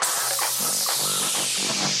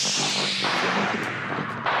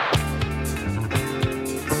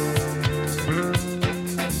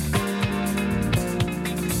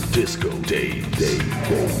Disco Day.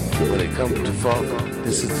 When it comes to funk,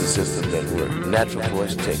 this is the system that works. Natural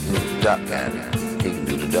voice technique. Doc Ann, he can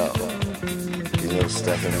do the dog. You know,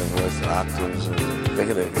 stepping the voice octaves and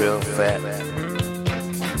making it real fat.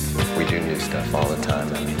 We do new stuff all the time.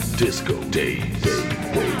 Disco Day.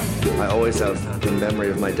 I always have the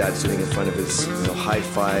memory of my dad sitting in front of his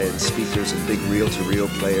hi-fi and speakers and big reel-to-reel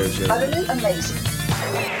players. Utterly amazing.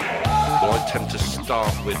 Well, I tend to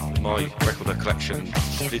start with my record collection,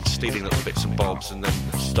 stealing little bits and bobs, and then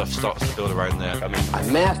stuff starts to build around there. I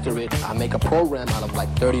master it, I make a program out of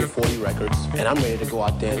like 30 or 40 records, and I'm ready to go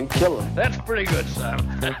out there and kill them. That's pretty good, Sam.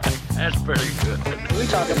 That's pretty good. We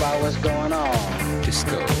talk about what's going on.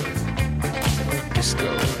 Disco.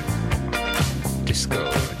 Disco.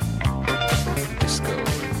 Disco. Disco.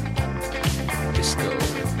 Disco.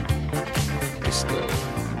 Disco.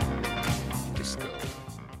 Disco.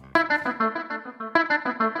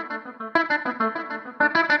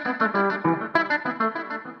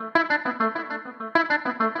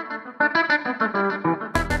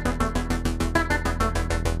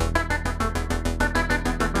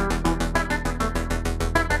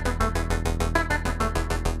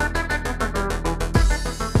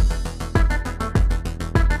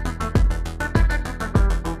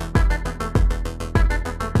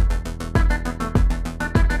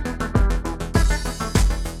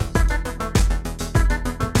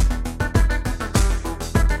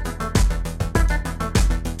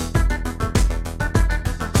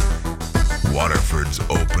 Waterford's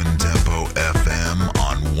Open Tempo FM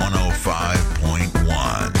on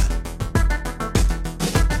 105.1.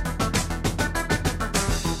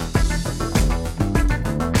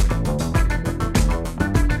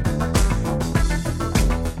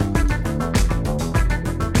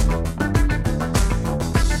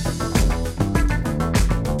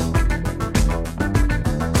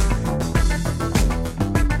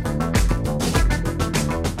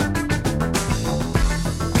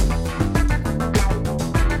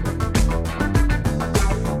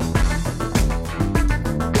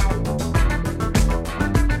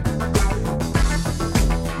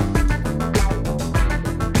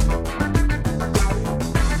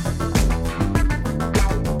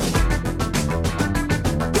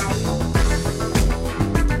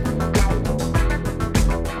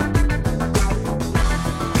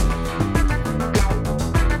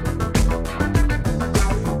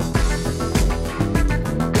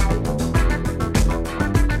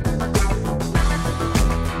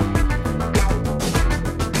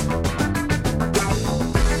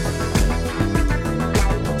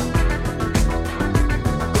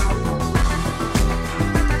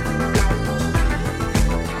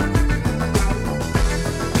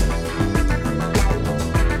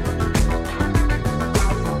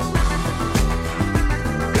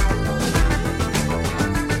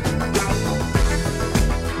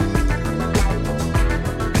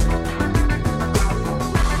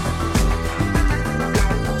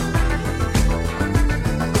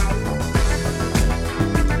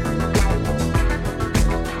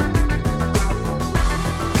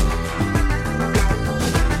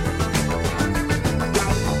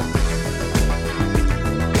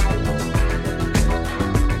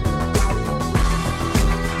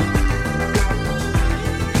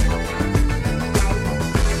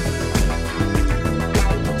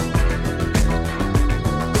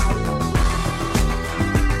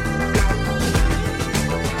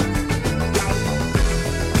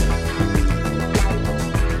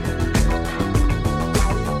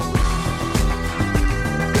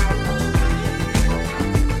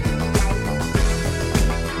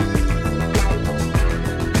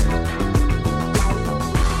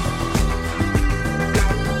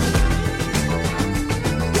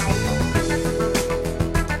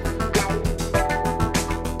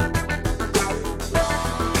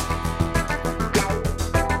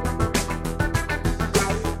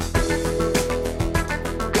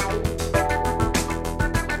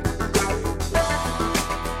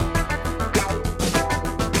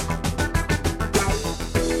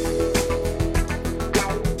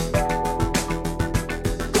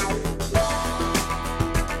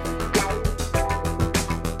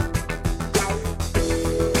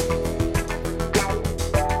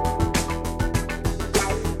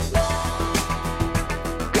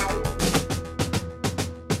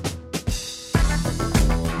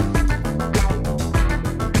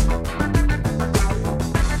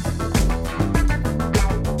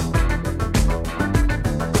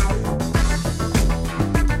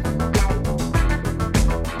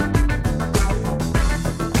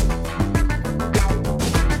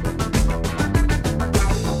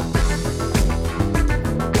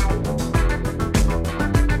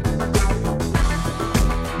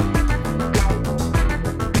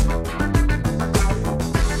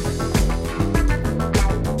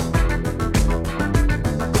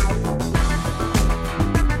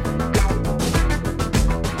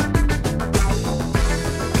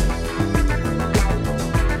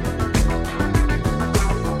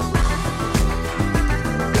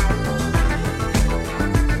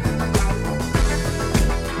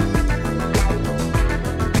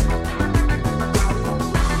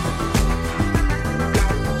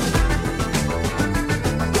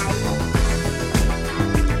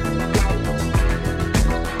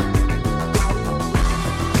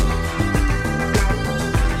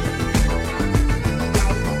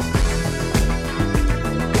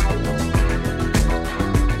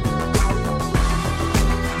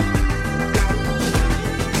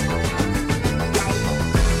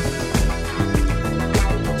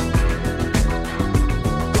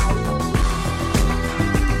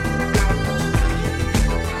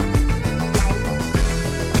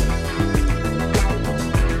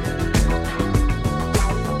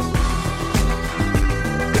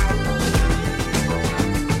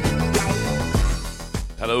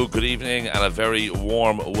 Hello, good evening, and a very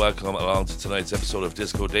warm welcome along to tonight's episode of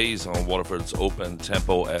Disco Days on Waterford's Open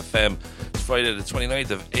Tempo FM. It's Friday the 29th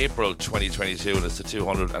of April 2022 and it's the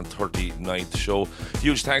 239th show.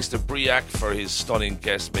 Huge thanks to Briac for his stunning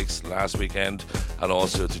guest mix last weekend, and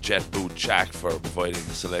also to Jet Boot Jack for providing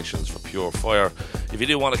the selections for Pure Fire. If you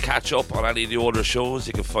do want to catch up on any of the older shows,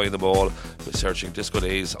 you can find them all by searching Disco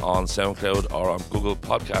Days on SoundCloud or on Google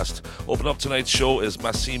Podcast. Open up tonight's show is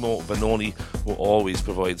Massimo Vanoni, who always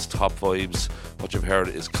provides top vibes. What you've heard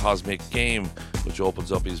is Cosmic Game, which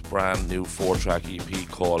opens up his brand new 4-track EP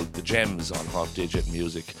called The Gems on Hot Digit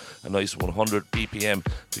Music. A nice 100 BPM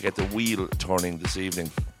to get the wheel turning this evening.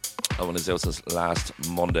 That one is out since last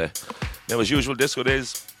Monday. Now, as usual, Disco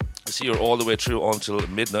Days is here all the way through until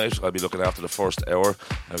midnight. I'll be looking after the first hour.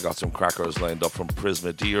 I've got some crackers lined up from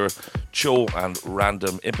Prisma Deer, Cho and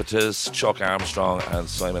Random Impetus, Chuck Armstrong and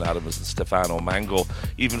Simon Adams and Stefano Mango.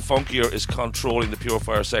 Even funkier is controlling the Pure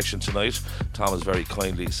Fire section tonight. Tom has very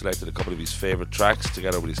kindly selected a couple of his favourite tracks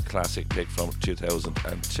together with his classic pick from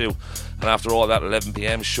 2002. And after all that 11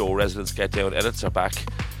 PM show, Residents Get Down edits are back.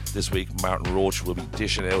 This week, Martin Roach will be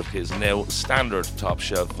dishing out his now standard top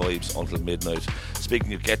shelf vibes until midnight.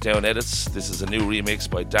 Speaking of Get Down edits, this is a new remix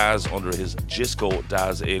by Daz under his Gisco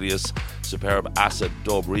Daz alias. Superb acid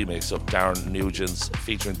dub remix of Darren Nugent's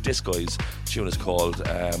featuring Disguise. The tune is called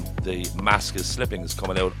The Mask is Slipping. It's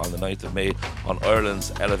coming out on the 9th of May on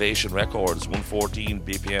Ireland's Elevation Records, 114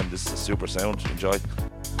 BPM. This is a super sound. Enjoy.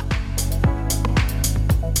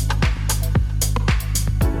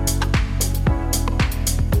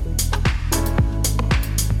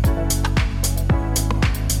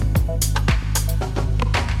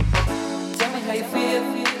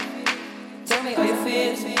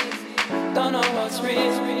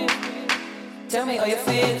 Tell me how you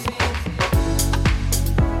feel.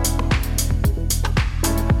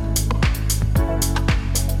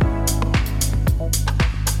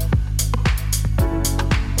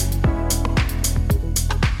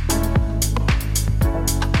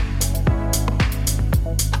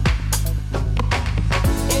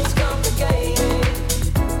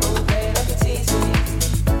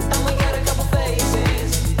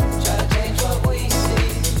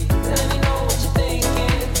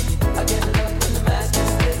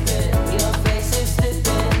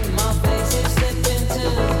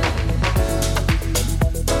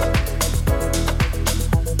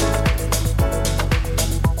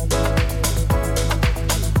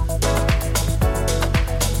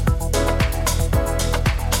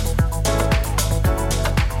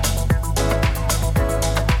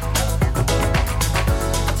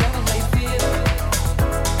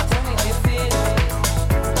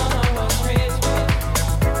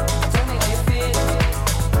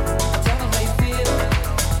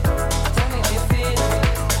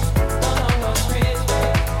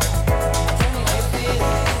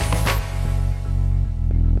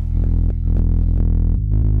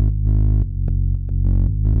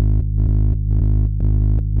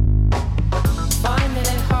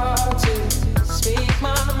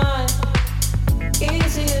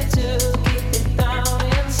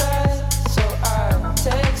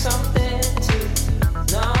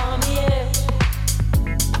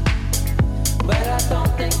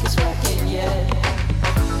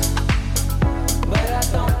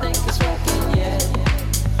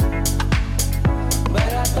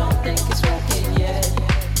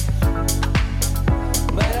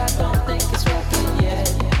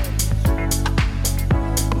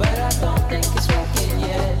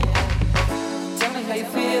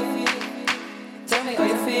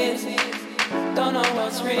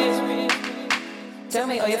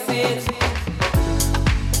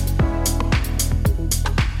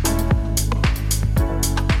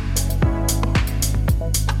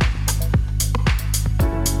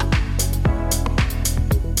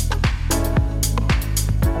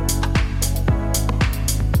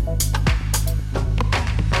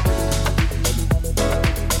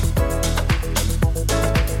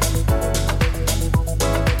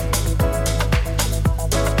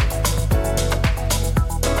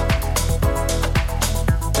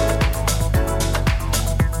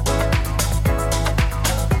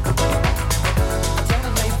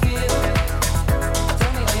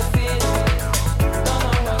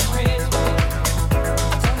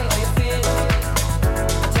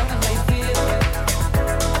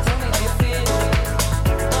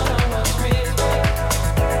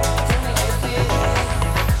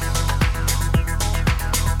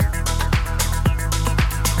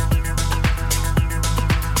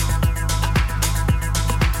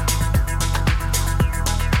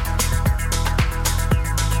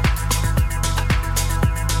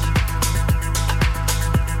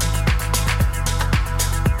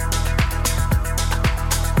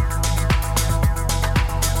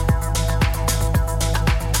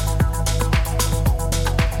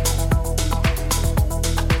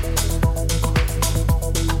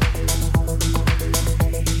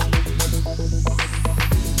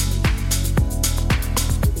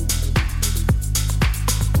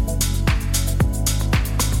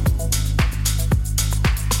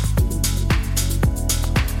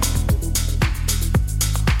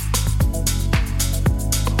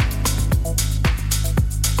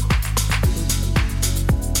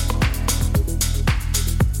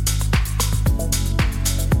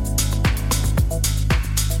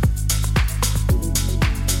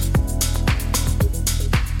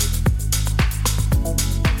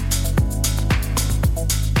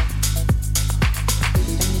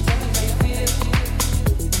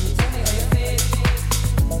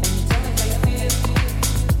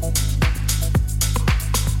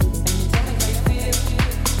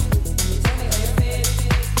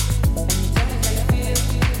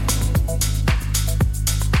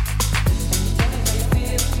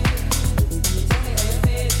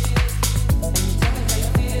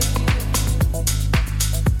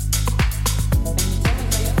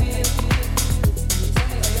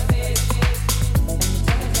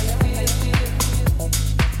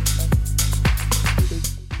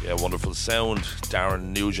 Sound,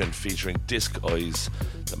 Darren Nugent featuring Disc Eyes.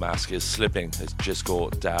 The Mask is Slipping. It's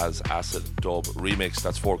Disco Daz Acid Dub remix.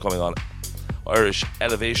 That's forthcoming on Irish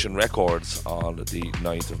Elevation Records on the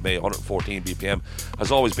 9th of May, 114 BPM.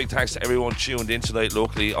 As always, big thanks to everyone tuned in tonight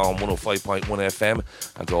locally on 105.1 FM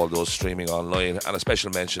and to all those streaming online, and a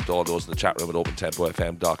special mention to all those in the chat room at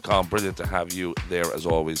opentempofm.com. Brilliant to have you there as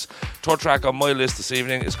always. Third track on my list this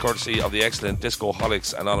evening is courtesy of the excellent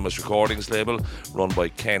Discoholics Anonymous Recordings label run by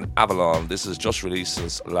Ken Avalon. This is just released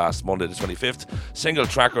since last Monday the 25th. Single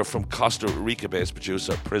tracker from Costa Rica based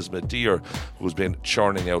producer Prisma Deer, who's been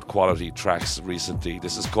churning out quality tracks recently.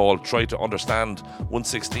 This is called Try to Understand,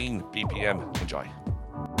 116 BPM. Enjoy.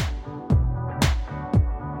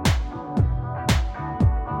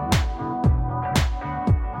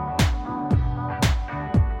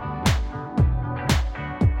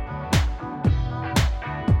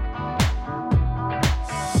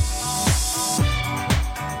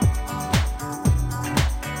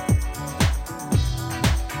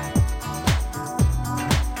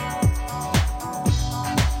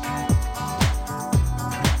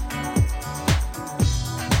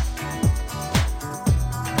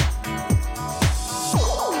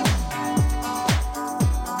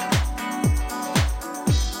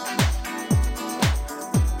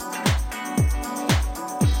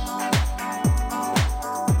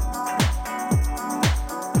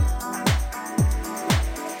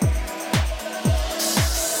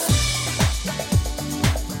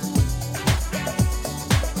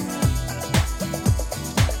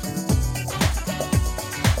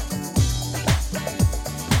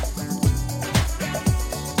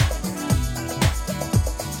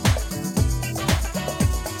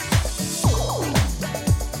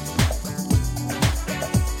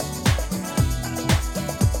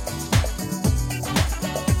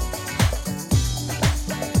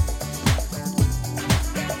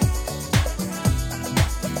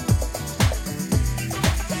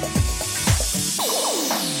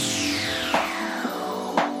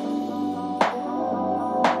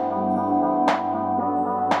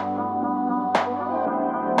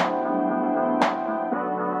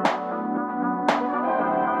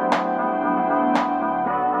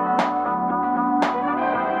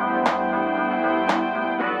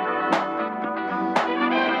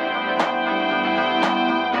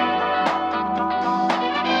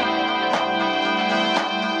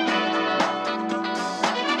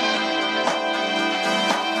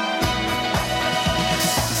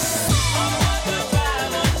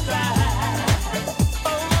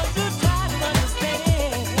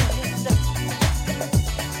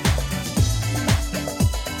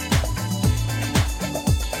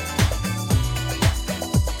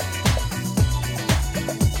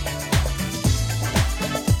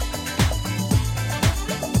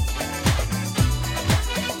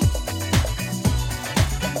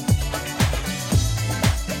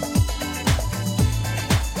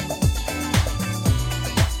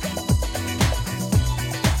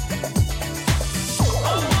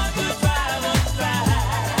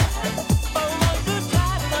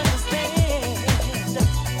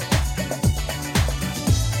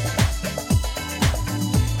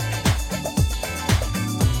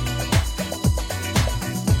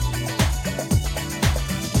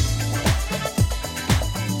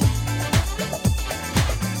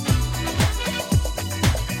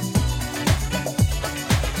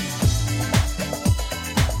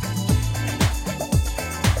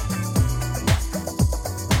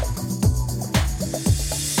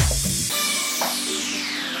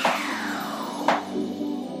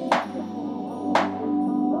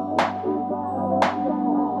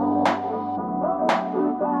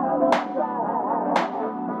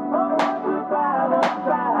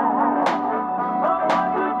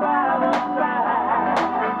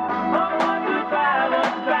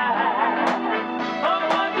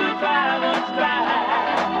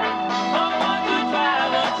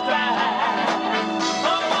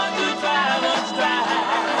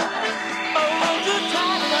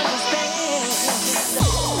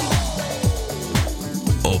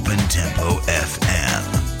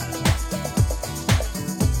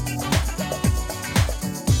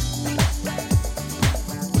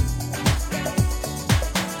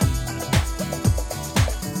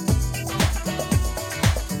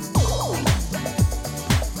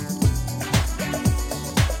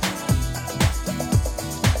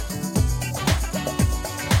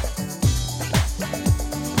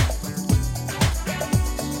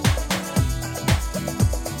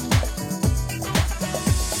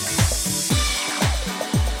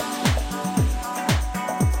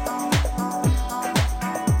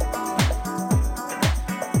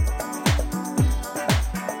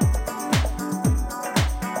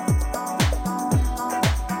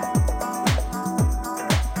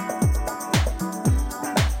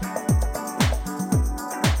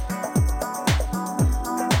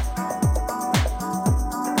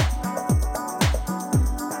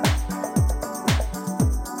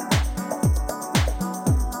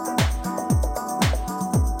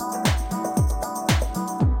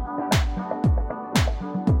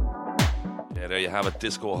 you have it.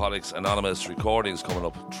 Discoholics Anonymous Recordings coming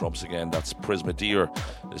up. Trumps again. That's Prisma Deer.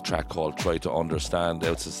 This track called Try to Understand.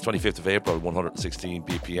 It's the 25th of April, 116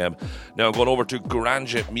 BPM. Now I'm going over to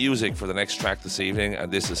Granja Music for the next track this evening,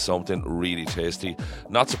 and this is something really tasty.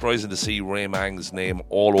 Not surprising to see Ray Mang's name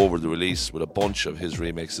all over the release with a bunch of his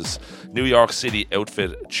remixes. New York City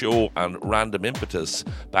outfit Cho and Random Impetus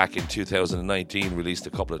back in 2019 released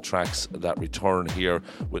a couple of tracks that return here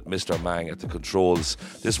with Mr. Mang at the controls.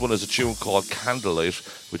 This one is a tune called Candlelight,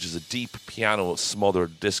 which is a deep piano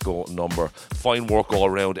smothered disco number. Fine work all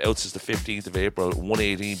around. Out since the 15th of April,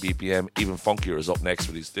 118 BPM. Even Funkier is up next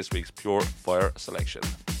with this week's Pure Fire selection.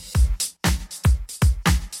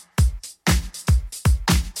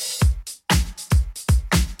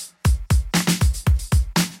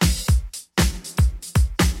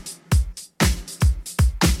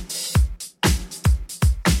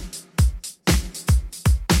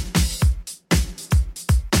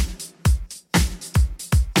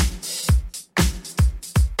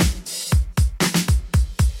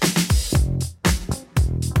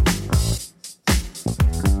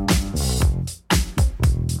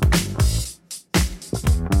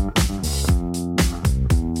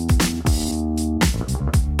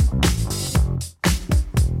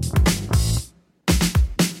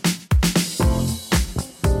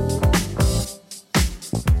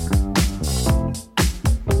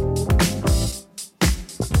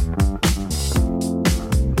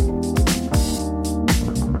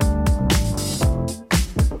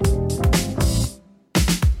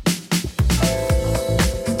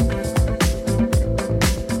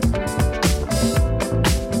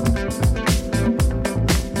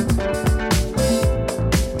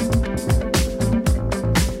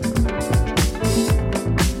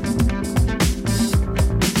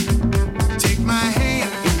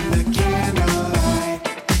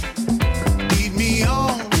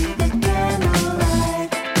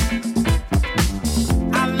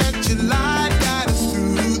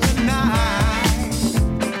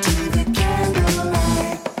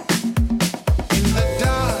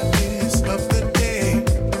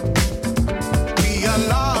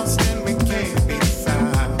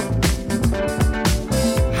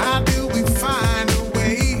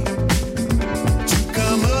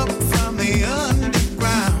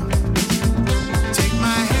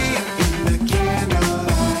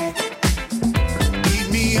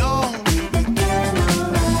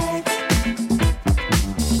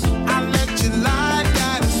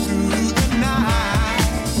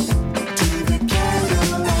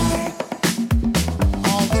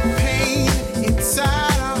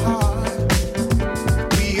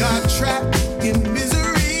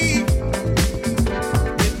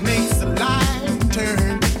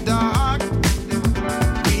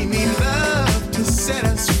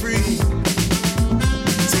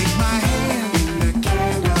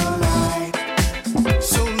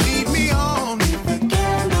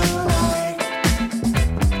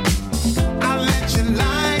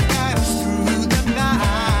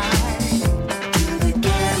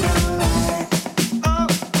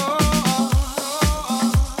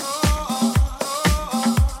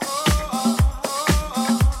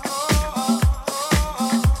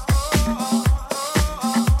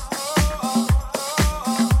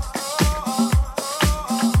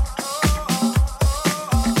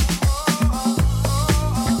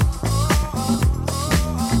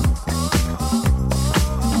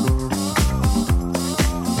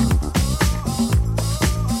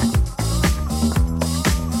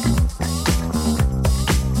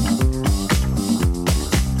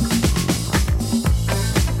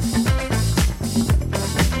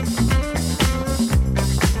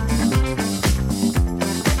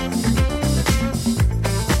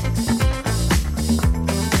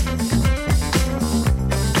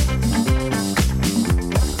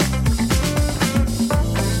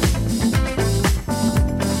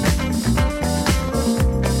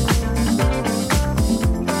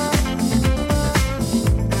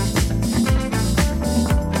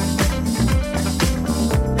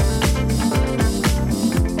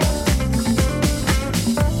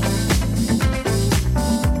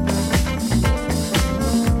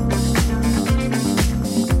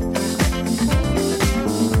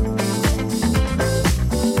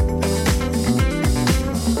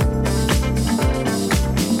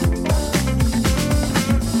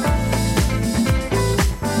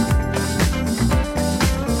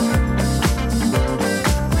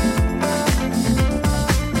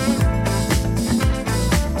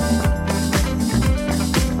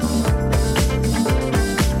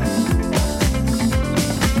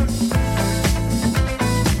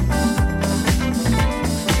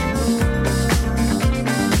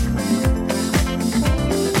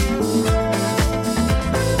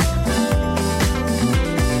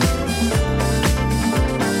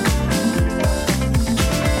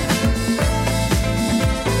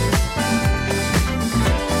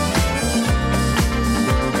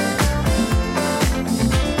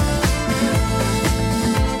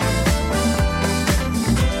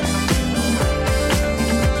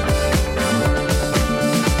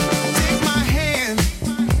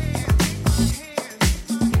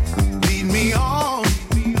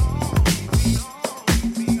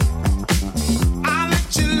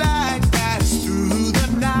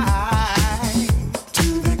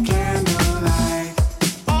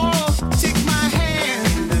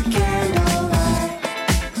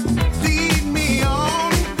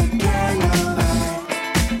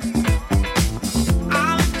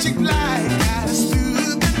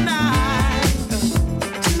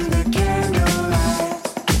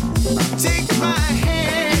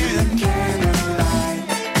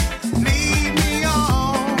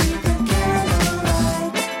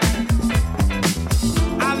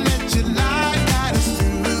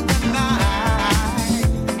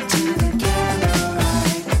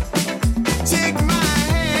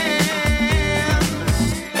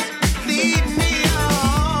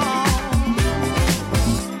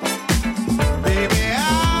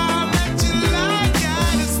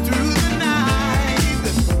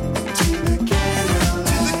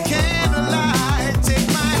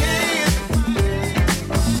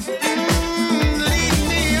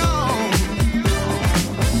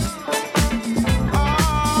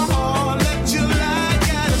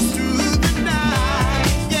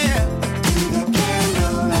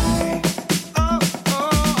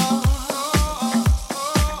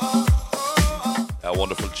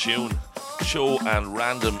 Show and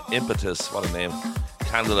Random Impetus, what a name.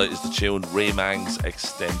 Candlelight is the tune, Ray Mang's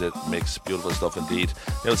extended mix. Beautiful stuff indeed.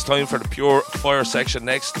 Now it's time for the Pure Fire section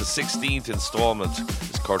next. The 16th installment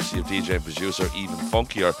is courtesy of DJ and producer Even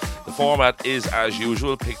Funkier. The format is as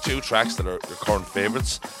usual, pick 2 tracks that are your current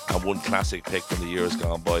favourites and 1 classic pick from the years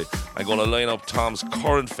gone by. I'm going to line up Tom's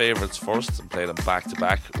current favourites first and play them back to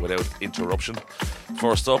back without interruption.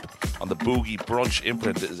 First up, on the Boogie Brunch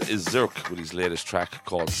imprint is Zirk with his latest track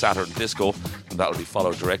called Saturn Disco, and that'll be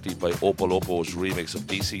followed directly by Opolopo's remix of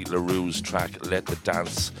DC LaRue's track Let the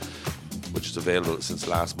Dance, which is available since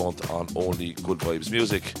last month on Only Good Vibes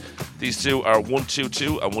Music. These two are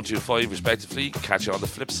 122 and 125 respectively. Catch you on the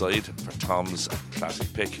flip side for Tom's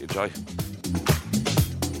classic pick. Enjoy.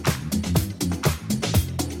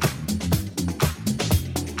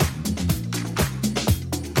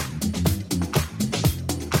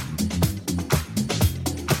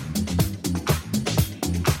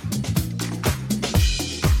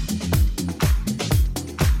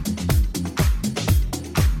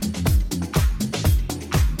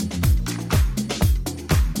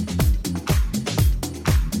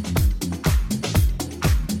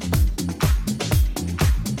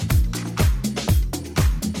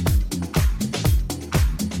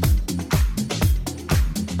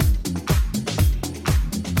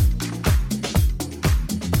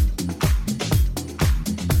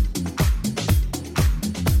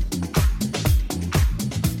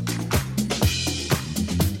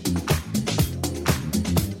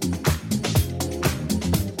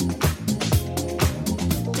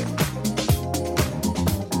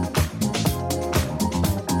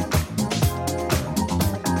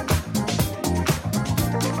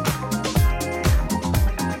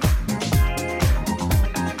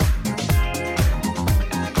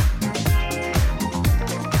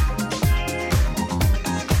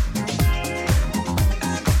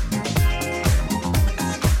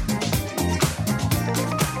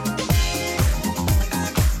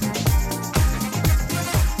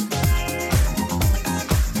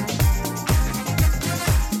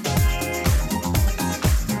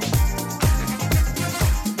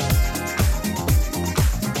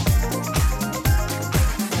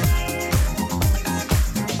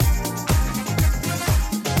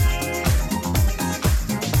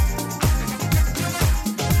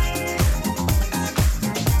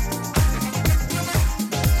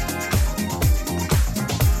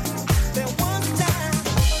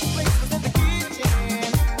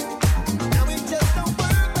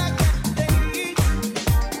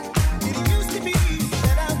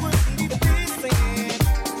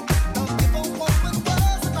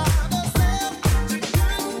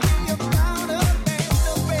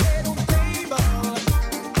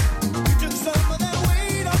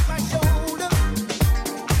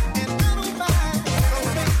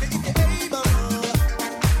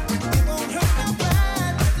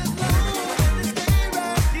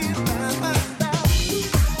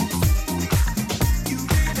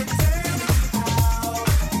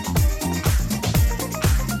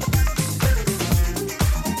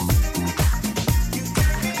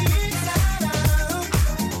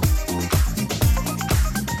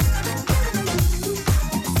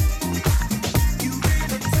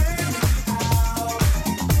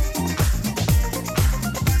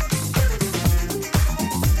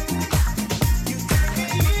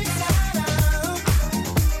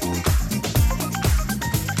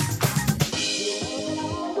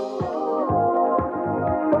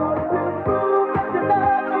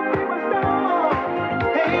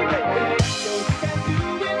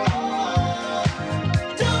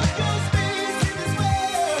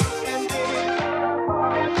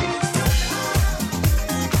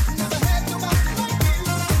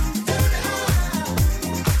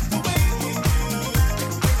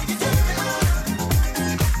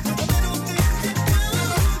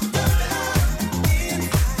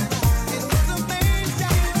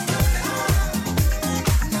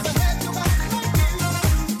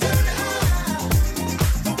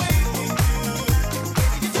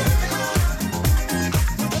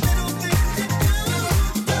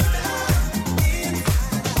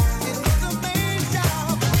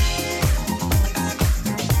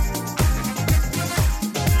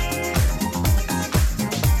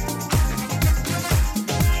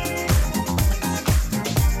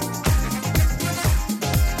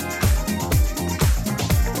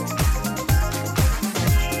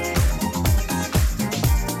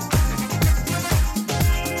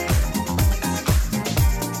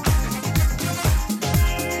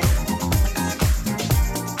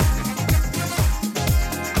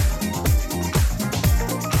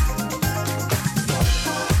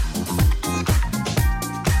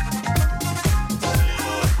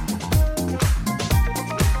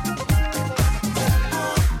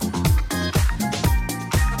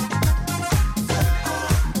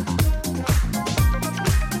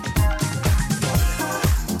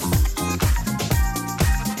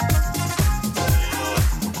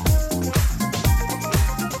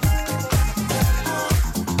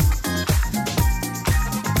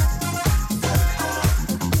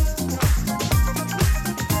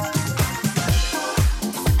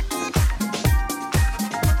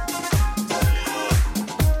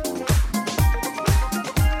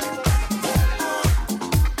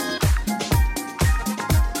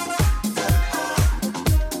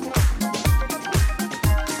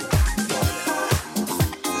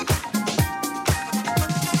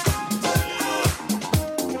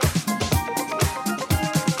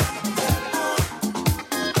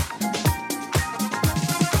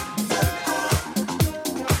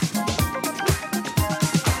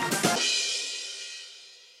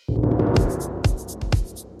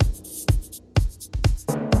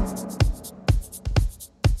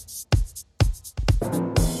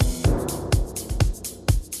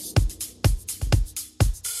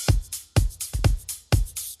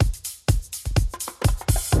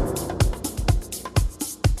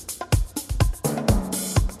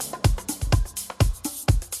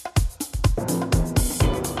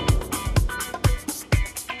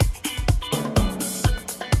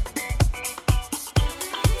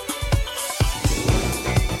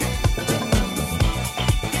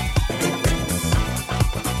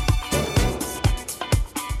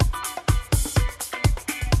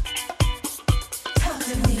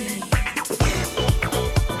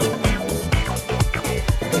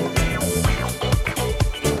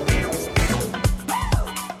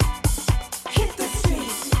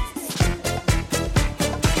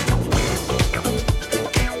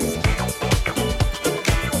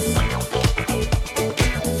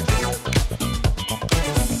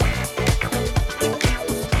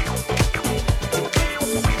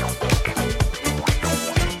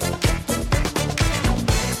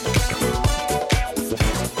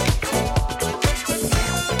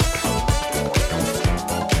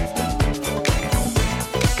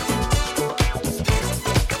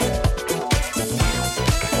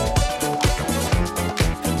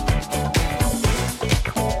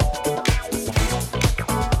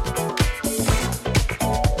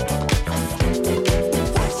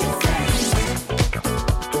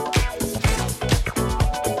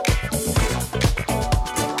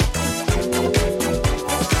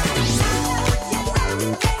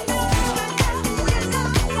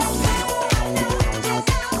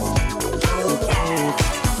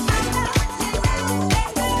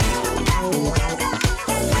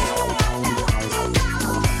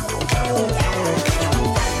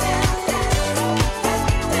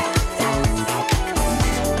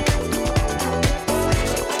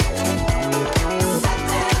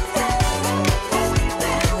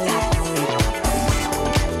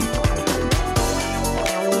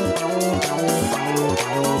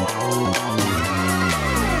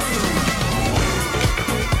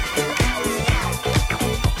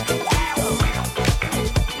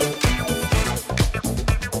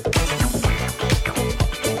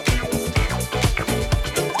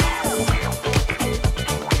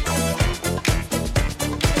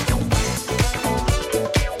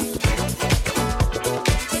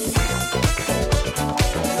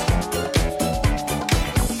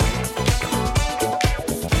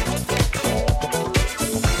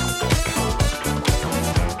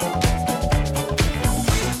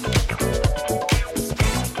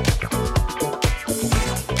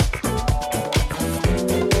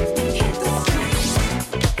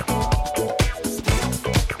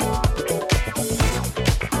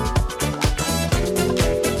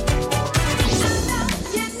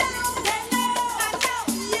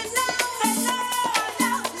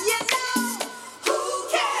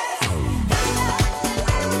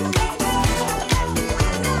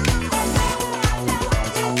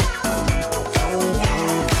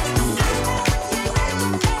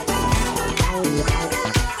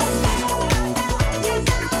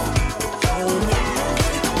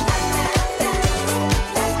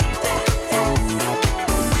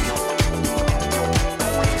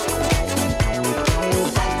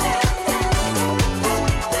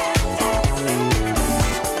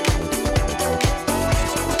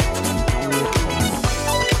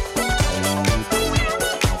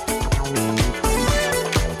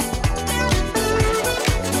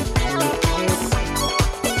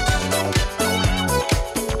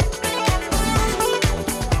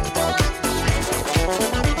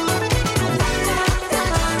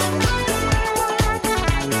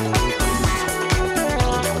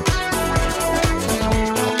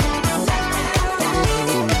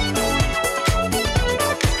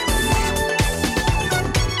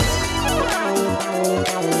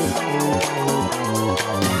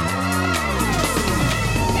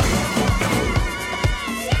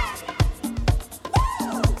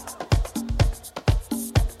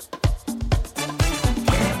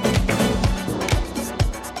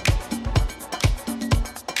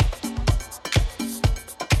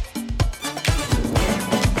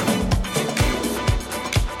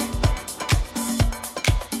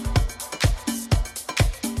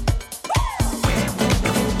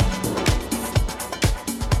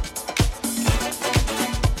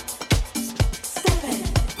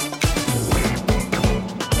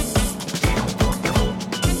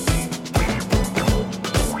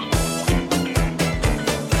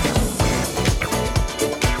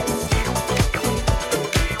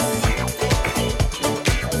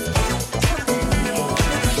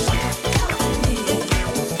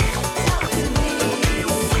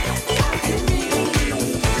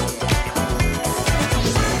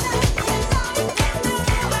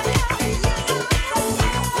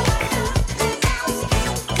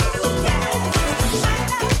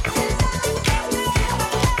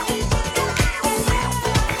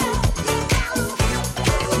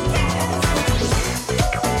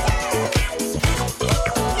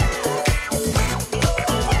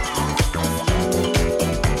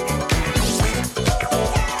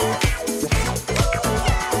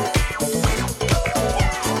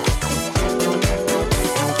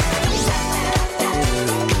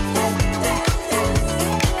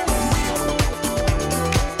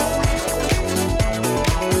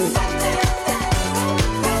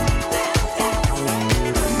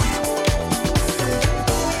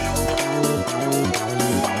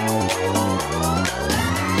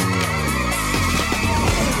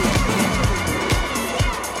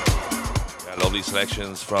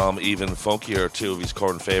 selections from even funkier, two of his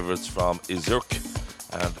current favourites from Izurk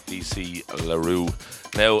and DC LaRue.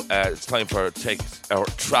 Now it's time for take our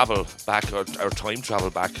travel back, our time travel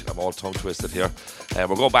back. I'm all tongue twisted here.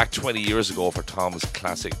 We're going back 20 years ago for Tom's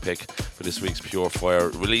classic pick for this week's Pure Fire,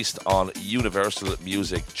 released on Universal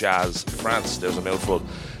Music Jazz France. There's a mouthful.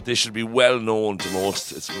 This should be well known to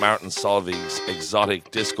most. It's Martin Solveig's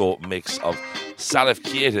exotic disco mix of Salif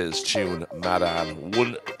Keita's tune Madan,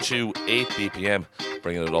 128 BPM,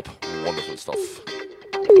 bringing it up. Wonderful stuff.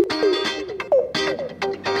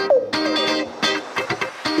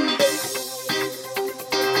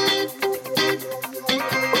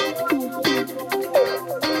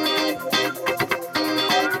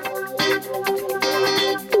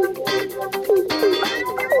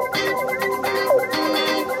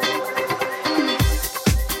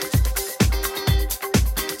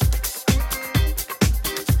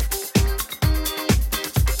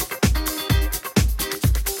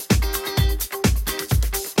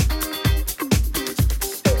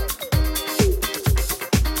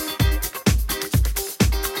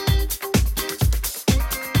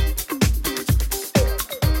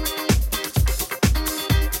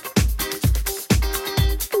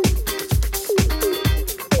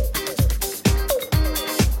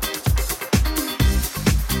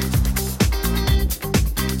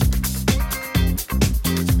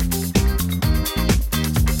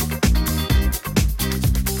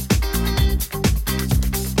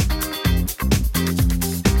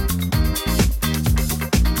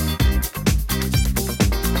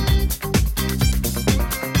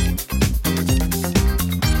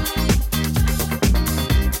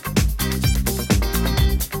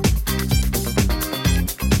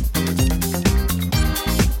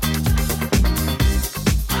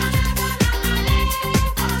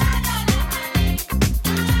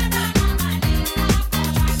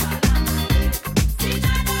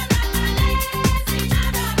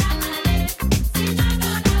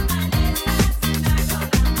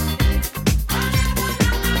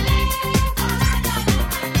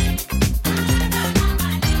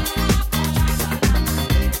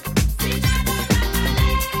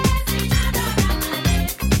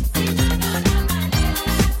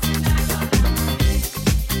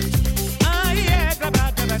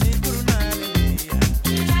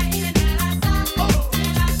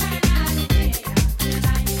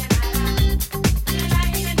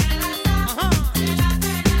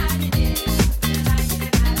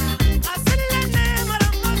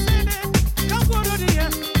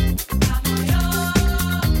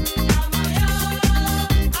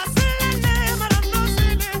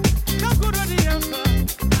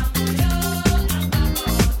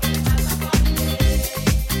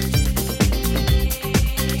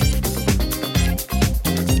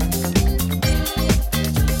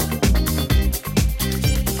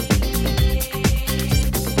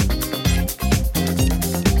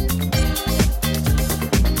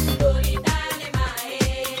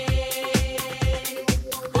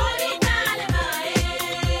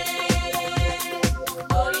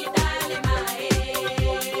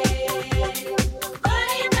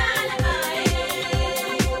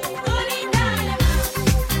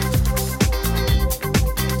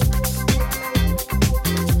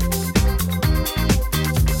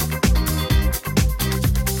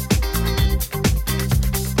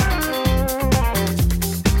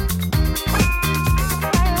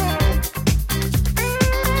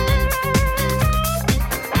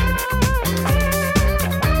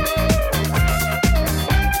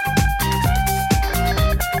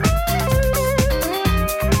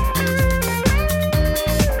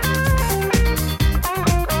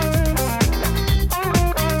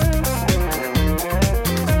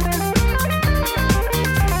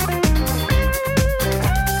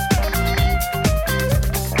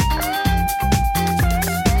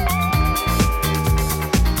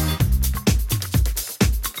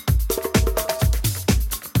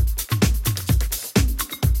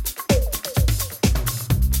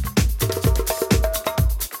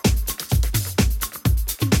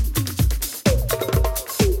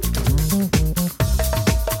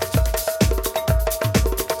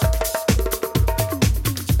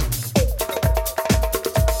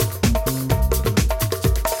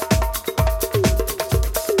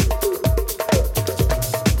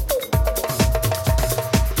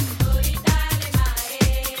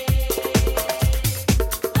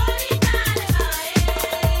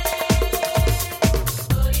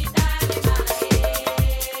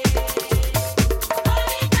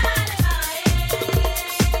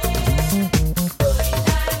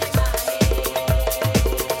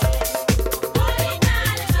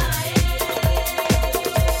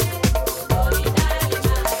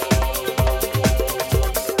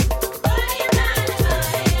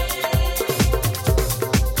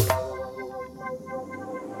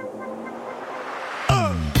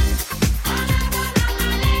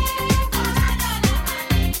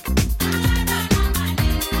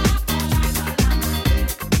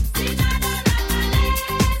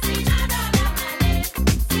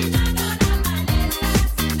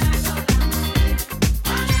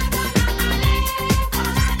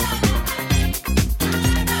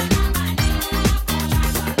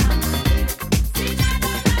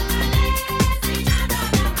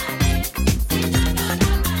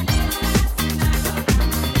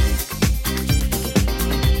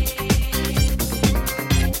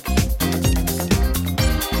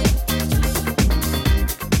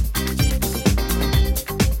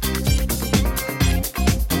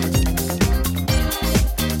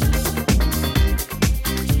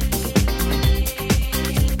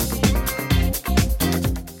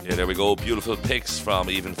 beautiful picks from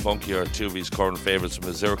Even Funkier, two of his current favourites from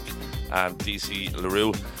Mazurk and DC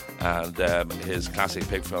LaRue, and his classic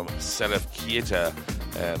pick from Selef Keita,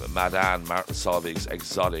 Madan Martin Solveig's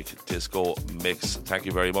Exotic Disco Mix. Thank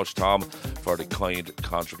you very much, Tom, for the kind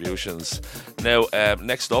contributions. Now,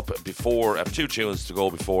 next up, before two tunes to go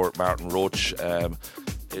before Martin Roach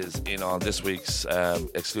is in on this week's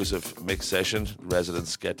exclusive mix session,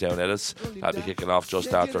 Residents Get Down Edits. That'll be kicking off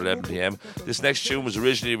just after 11 p.m. This next tune was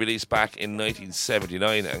originally released back in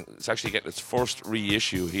 1979, and it's actually getting its first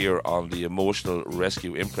reissue here on the Emotional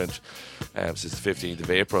Rescue imprint since the 15th of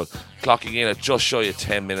April. Clocking in at just shy of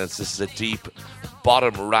 10 minutes, this is a deep,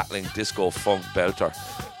 bottom-rattling disco funk belter.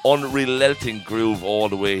 Unrelenting groove all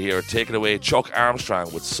the way here. Taking away Chuck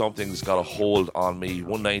Armstrong with Something's Got a Hold on Me.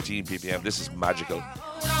 119 ppm. This is magical.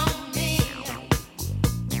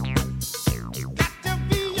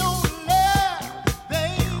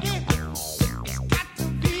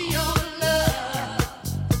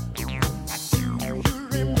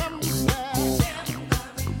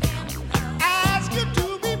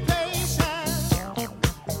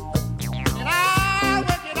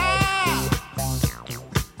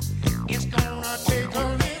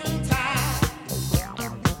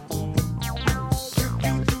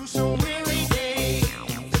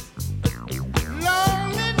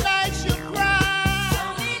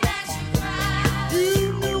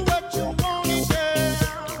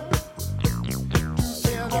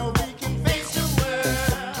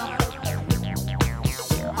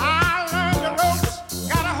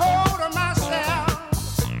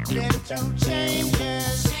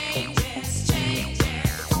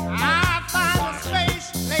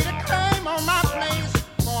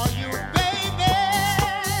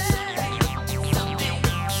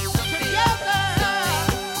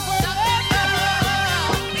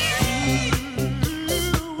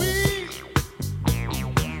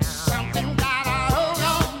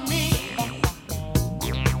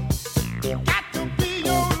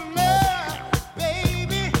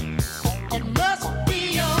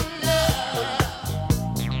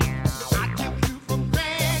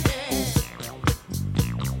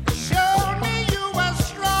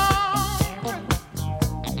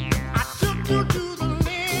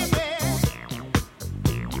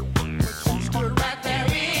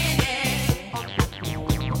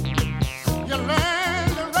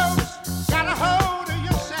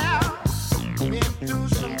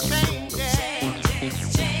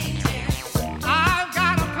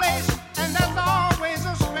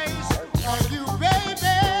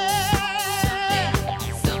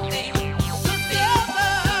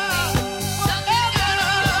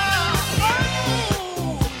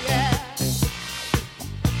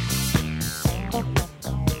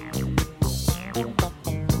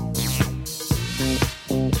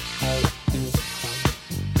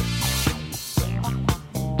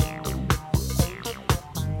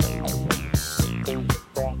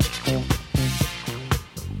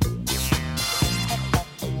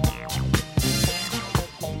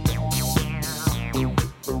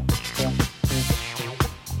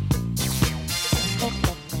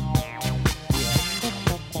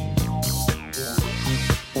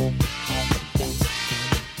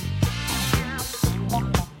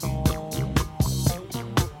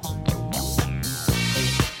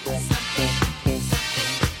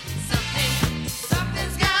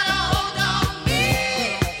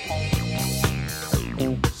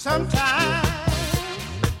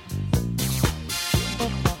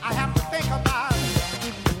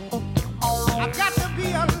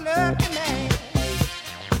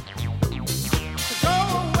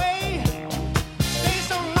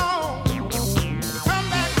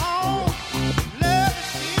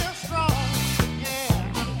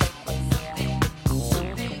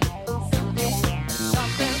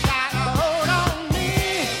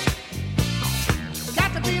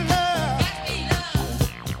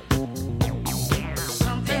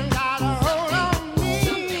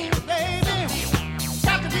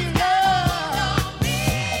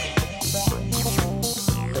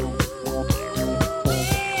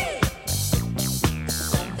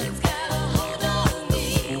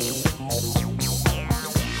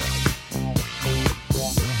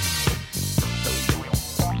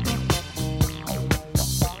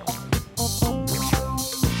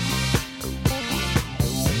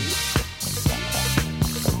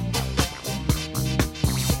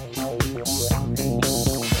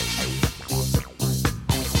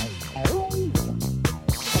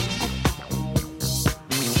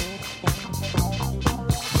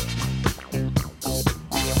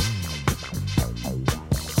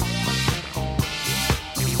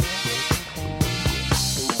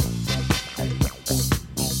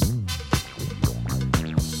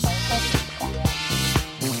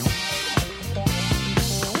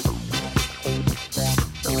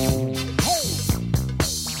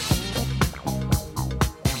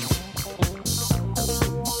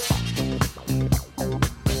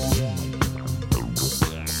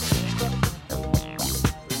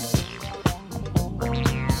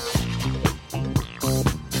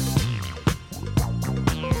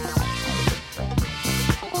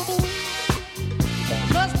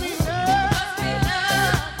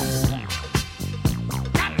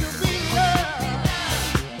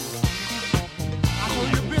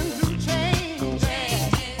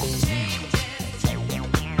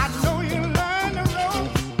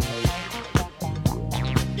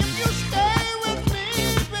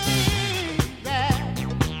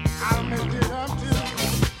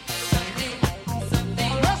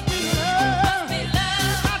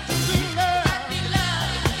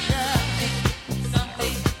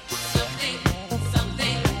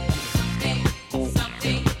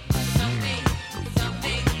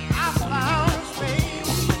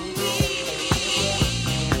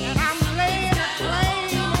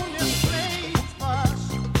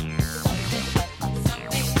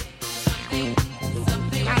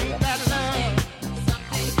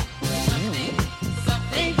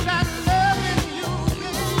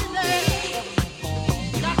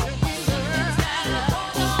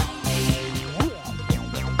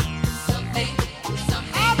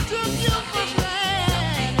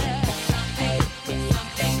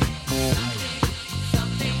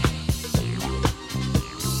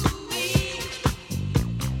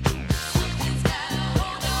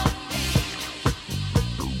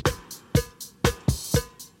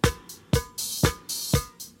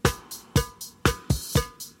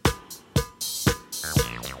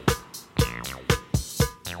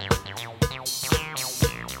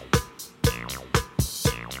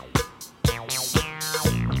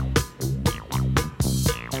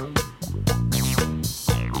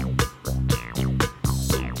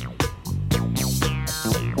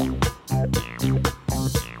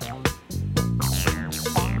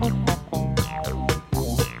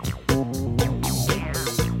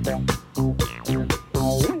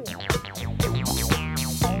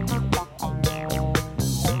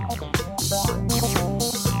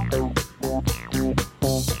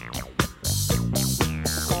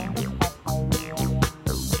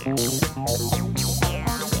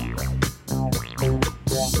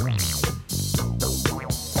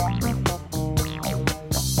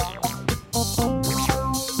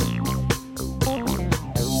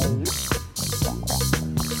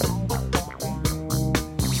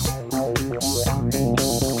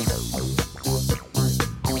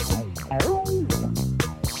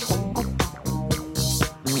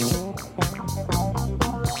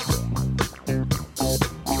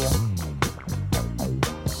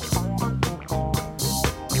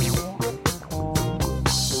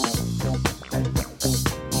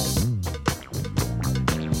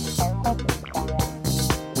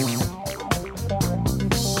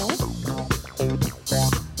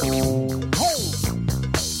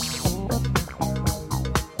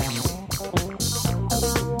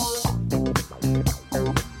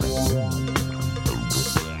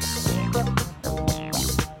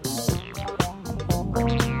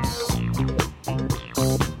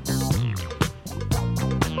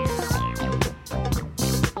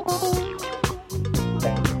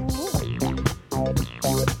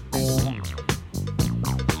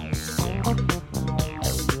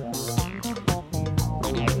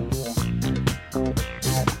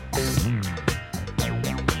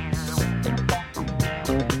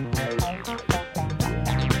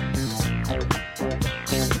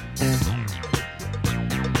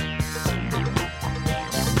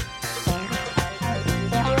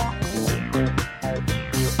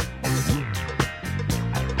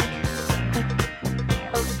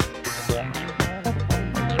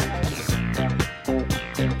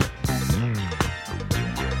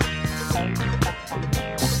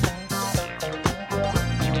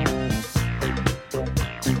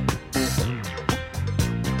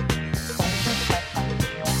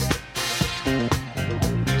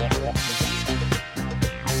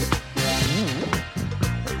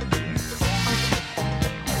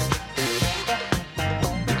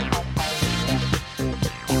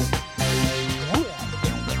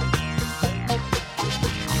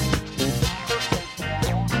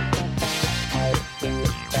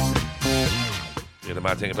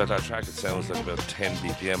 mad thing about that track, it sounds like about 10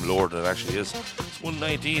 BPM lower than it actually is. It's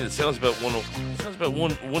 119. It sounds about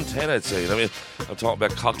 110, I'd say. I mean, I'm talking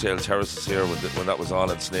about Cocktail Terraces here when that was on,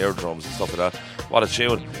 and snare drums and stuff like that. What a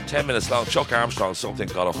tune. 10 minutes long. Chuck Armstrong, Something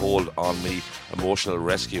Got a Hold on Me. Emotional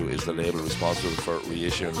Rescue is the label responsible for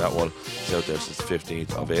reissuing that one. It's out there since the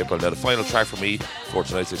 15th of April. Now, the final track for me for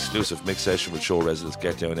tonight's exclusive mix session with show residents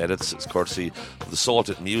Get Down Edits is courtesy of the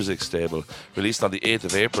Salted Music stable. Released on the 8th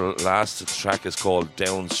of April last, the track is called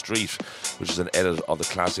Down Street, which is an edit of the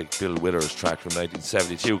classic Bill Withers track from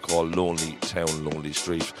 1972 called Lonely Town, Lonely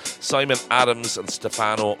Street. Simon Adams and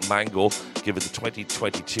Stefano Mango give it the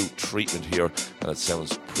 2022 treatment here, and it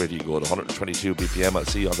sounds pretty good. 122 BPM. I'll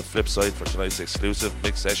see you on the flip side for tonight's exclusive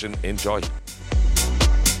mix session. Enjoy.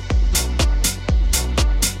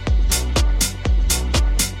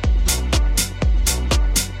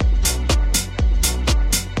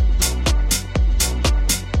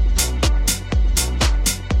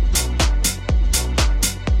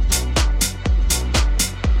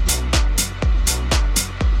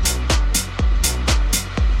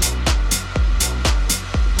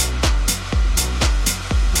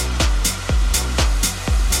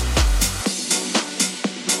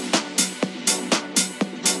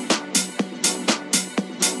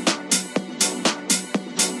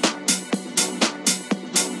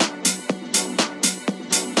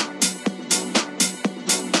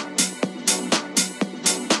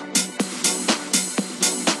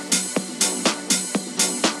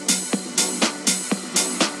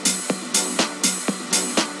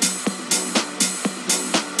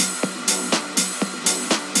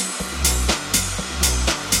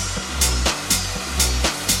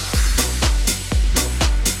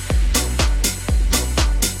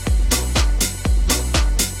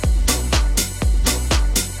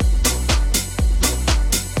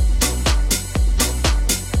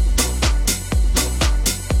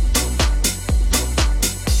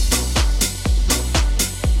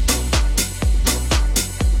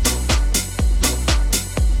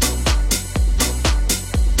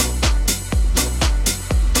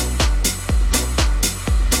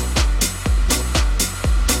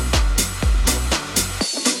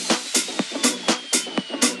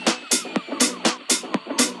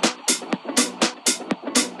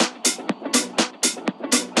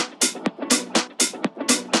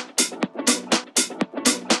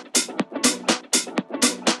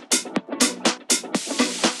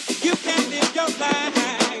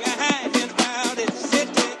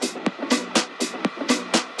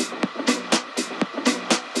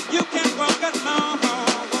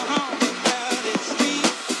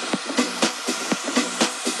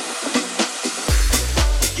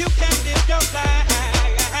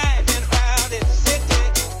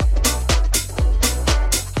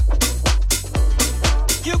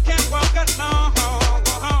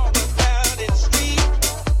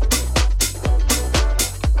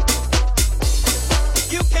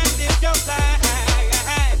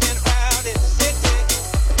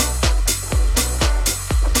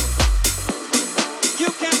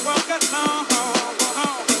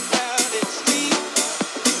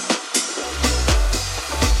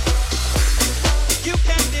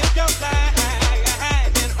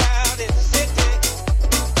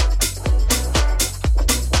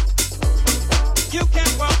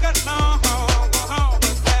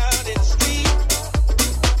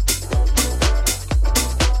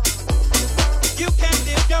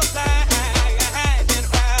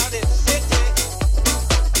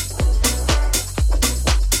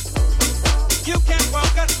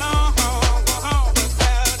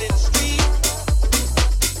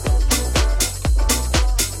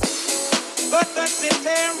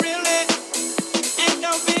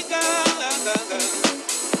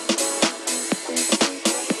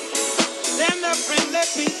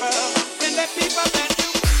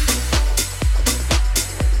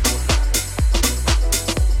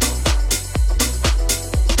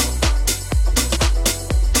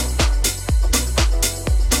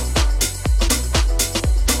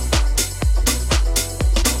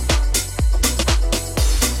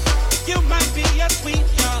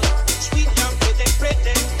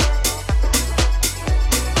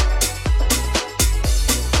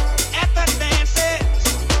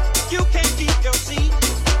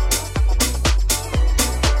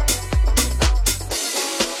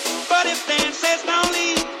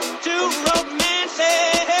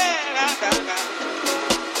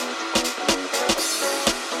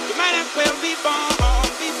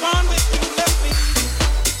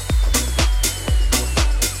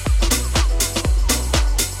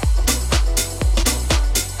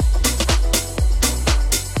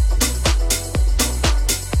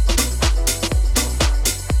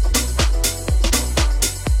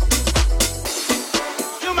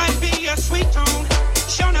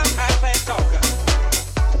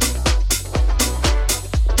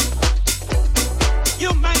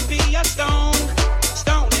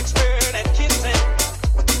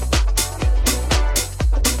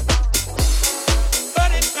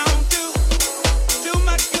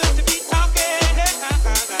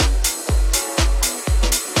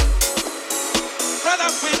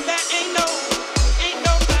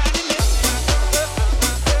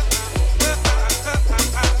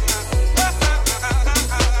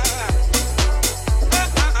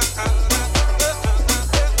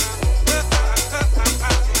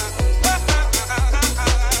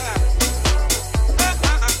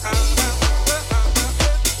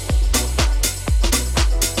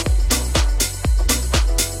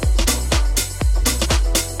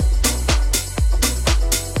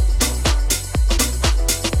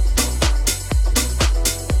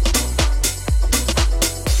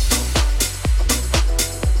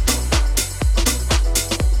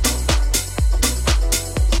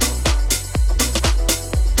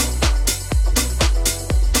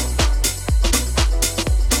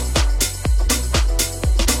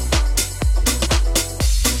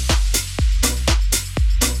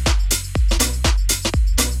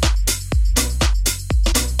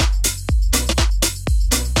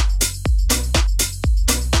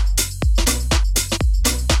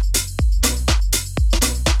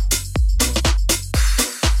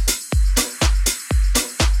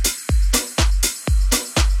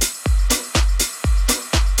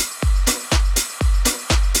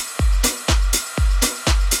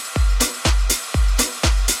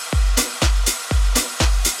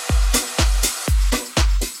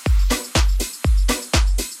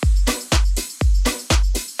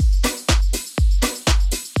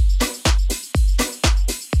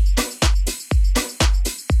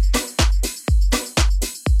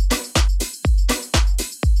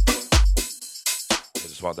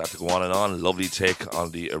 just want that to go on and on. Lovely take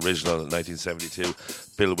on the original 1972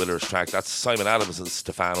 Bill Withers track. That's Simon Adams and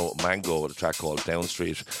Stefano Mango with a track called Down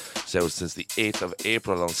Street. It's out since the 8th of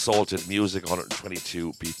April on Salted Music,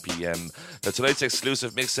 122 BPM. Now tonight's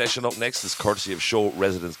exclusive mix session up next is courtesy of show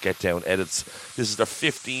residents Get Down Edits. This is their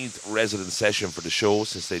 15th resident session for the show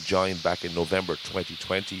since they joined back in November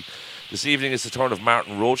 2020. This evening is the turn of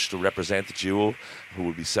Martin Roach to represent the duo, who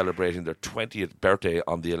will be celebrating their 20th birthday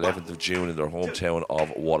on the 11th of June in their hometown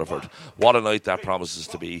of Waterford. What a night that promises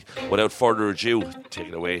to be. Without further ado, take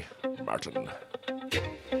it away, Martin.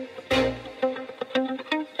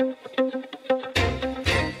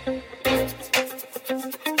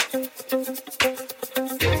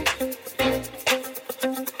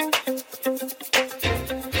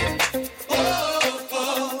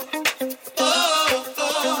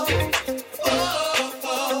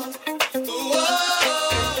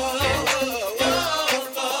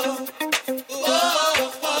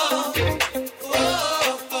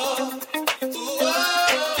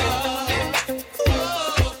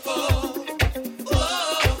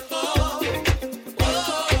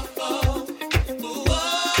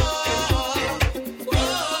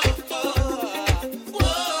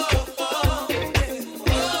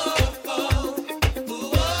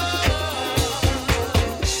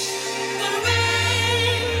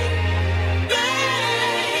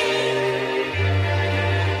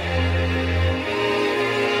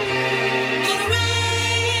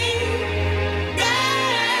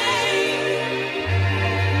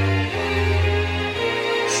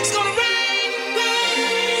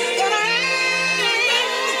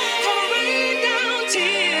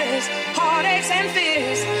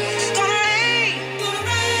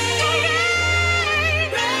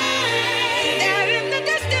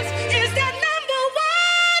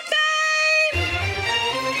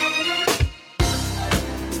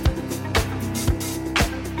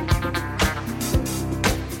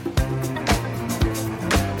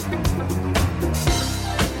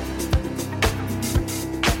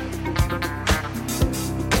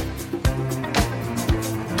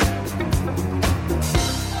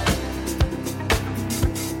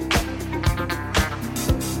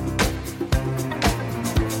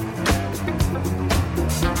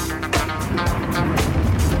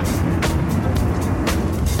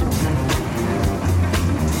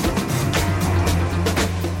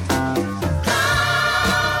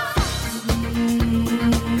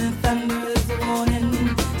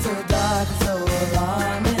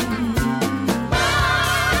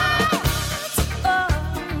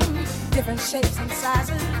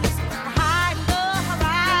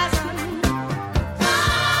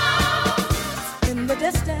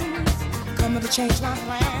 Change my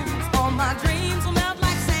plans, all my dreams will melt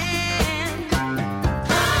like sand.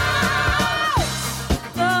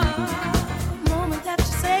 The moment that you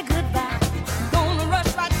say goodbye, I'm gonna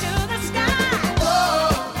rush right to the sky.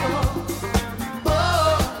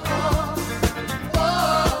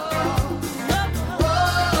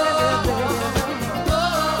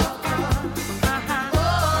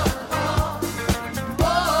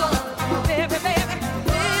 Baby, baby,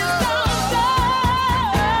 please don't go.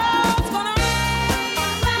 It's gonna rain,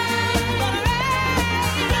 rain, gonna rain.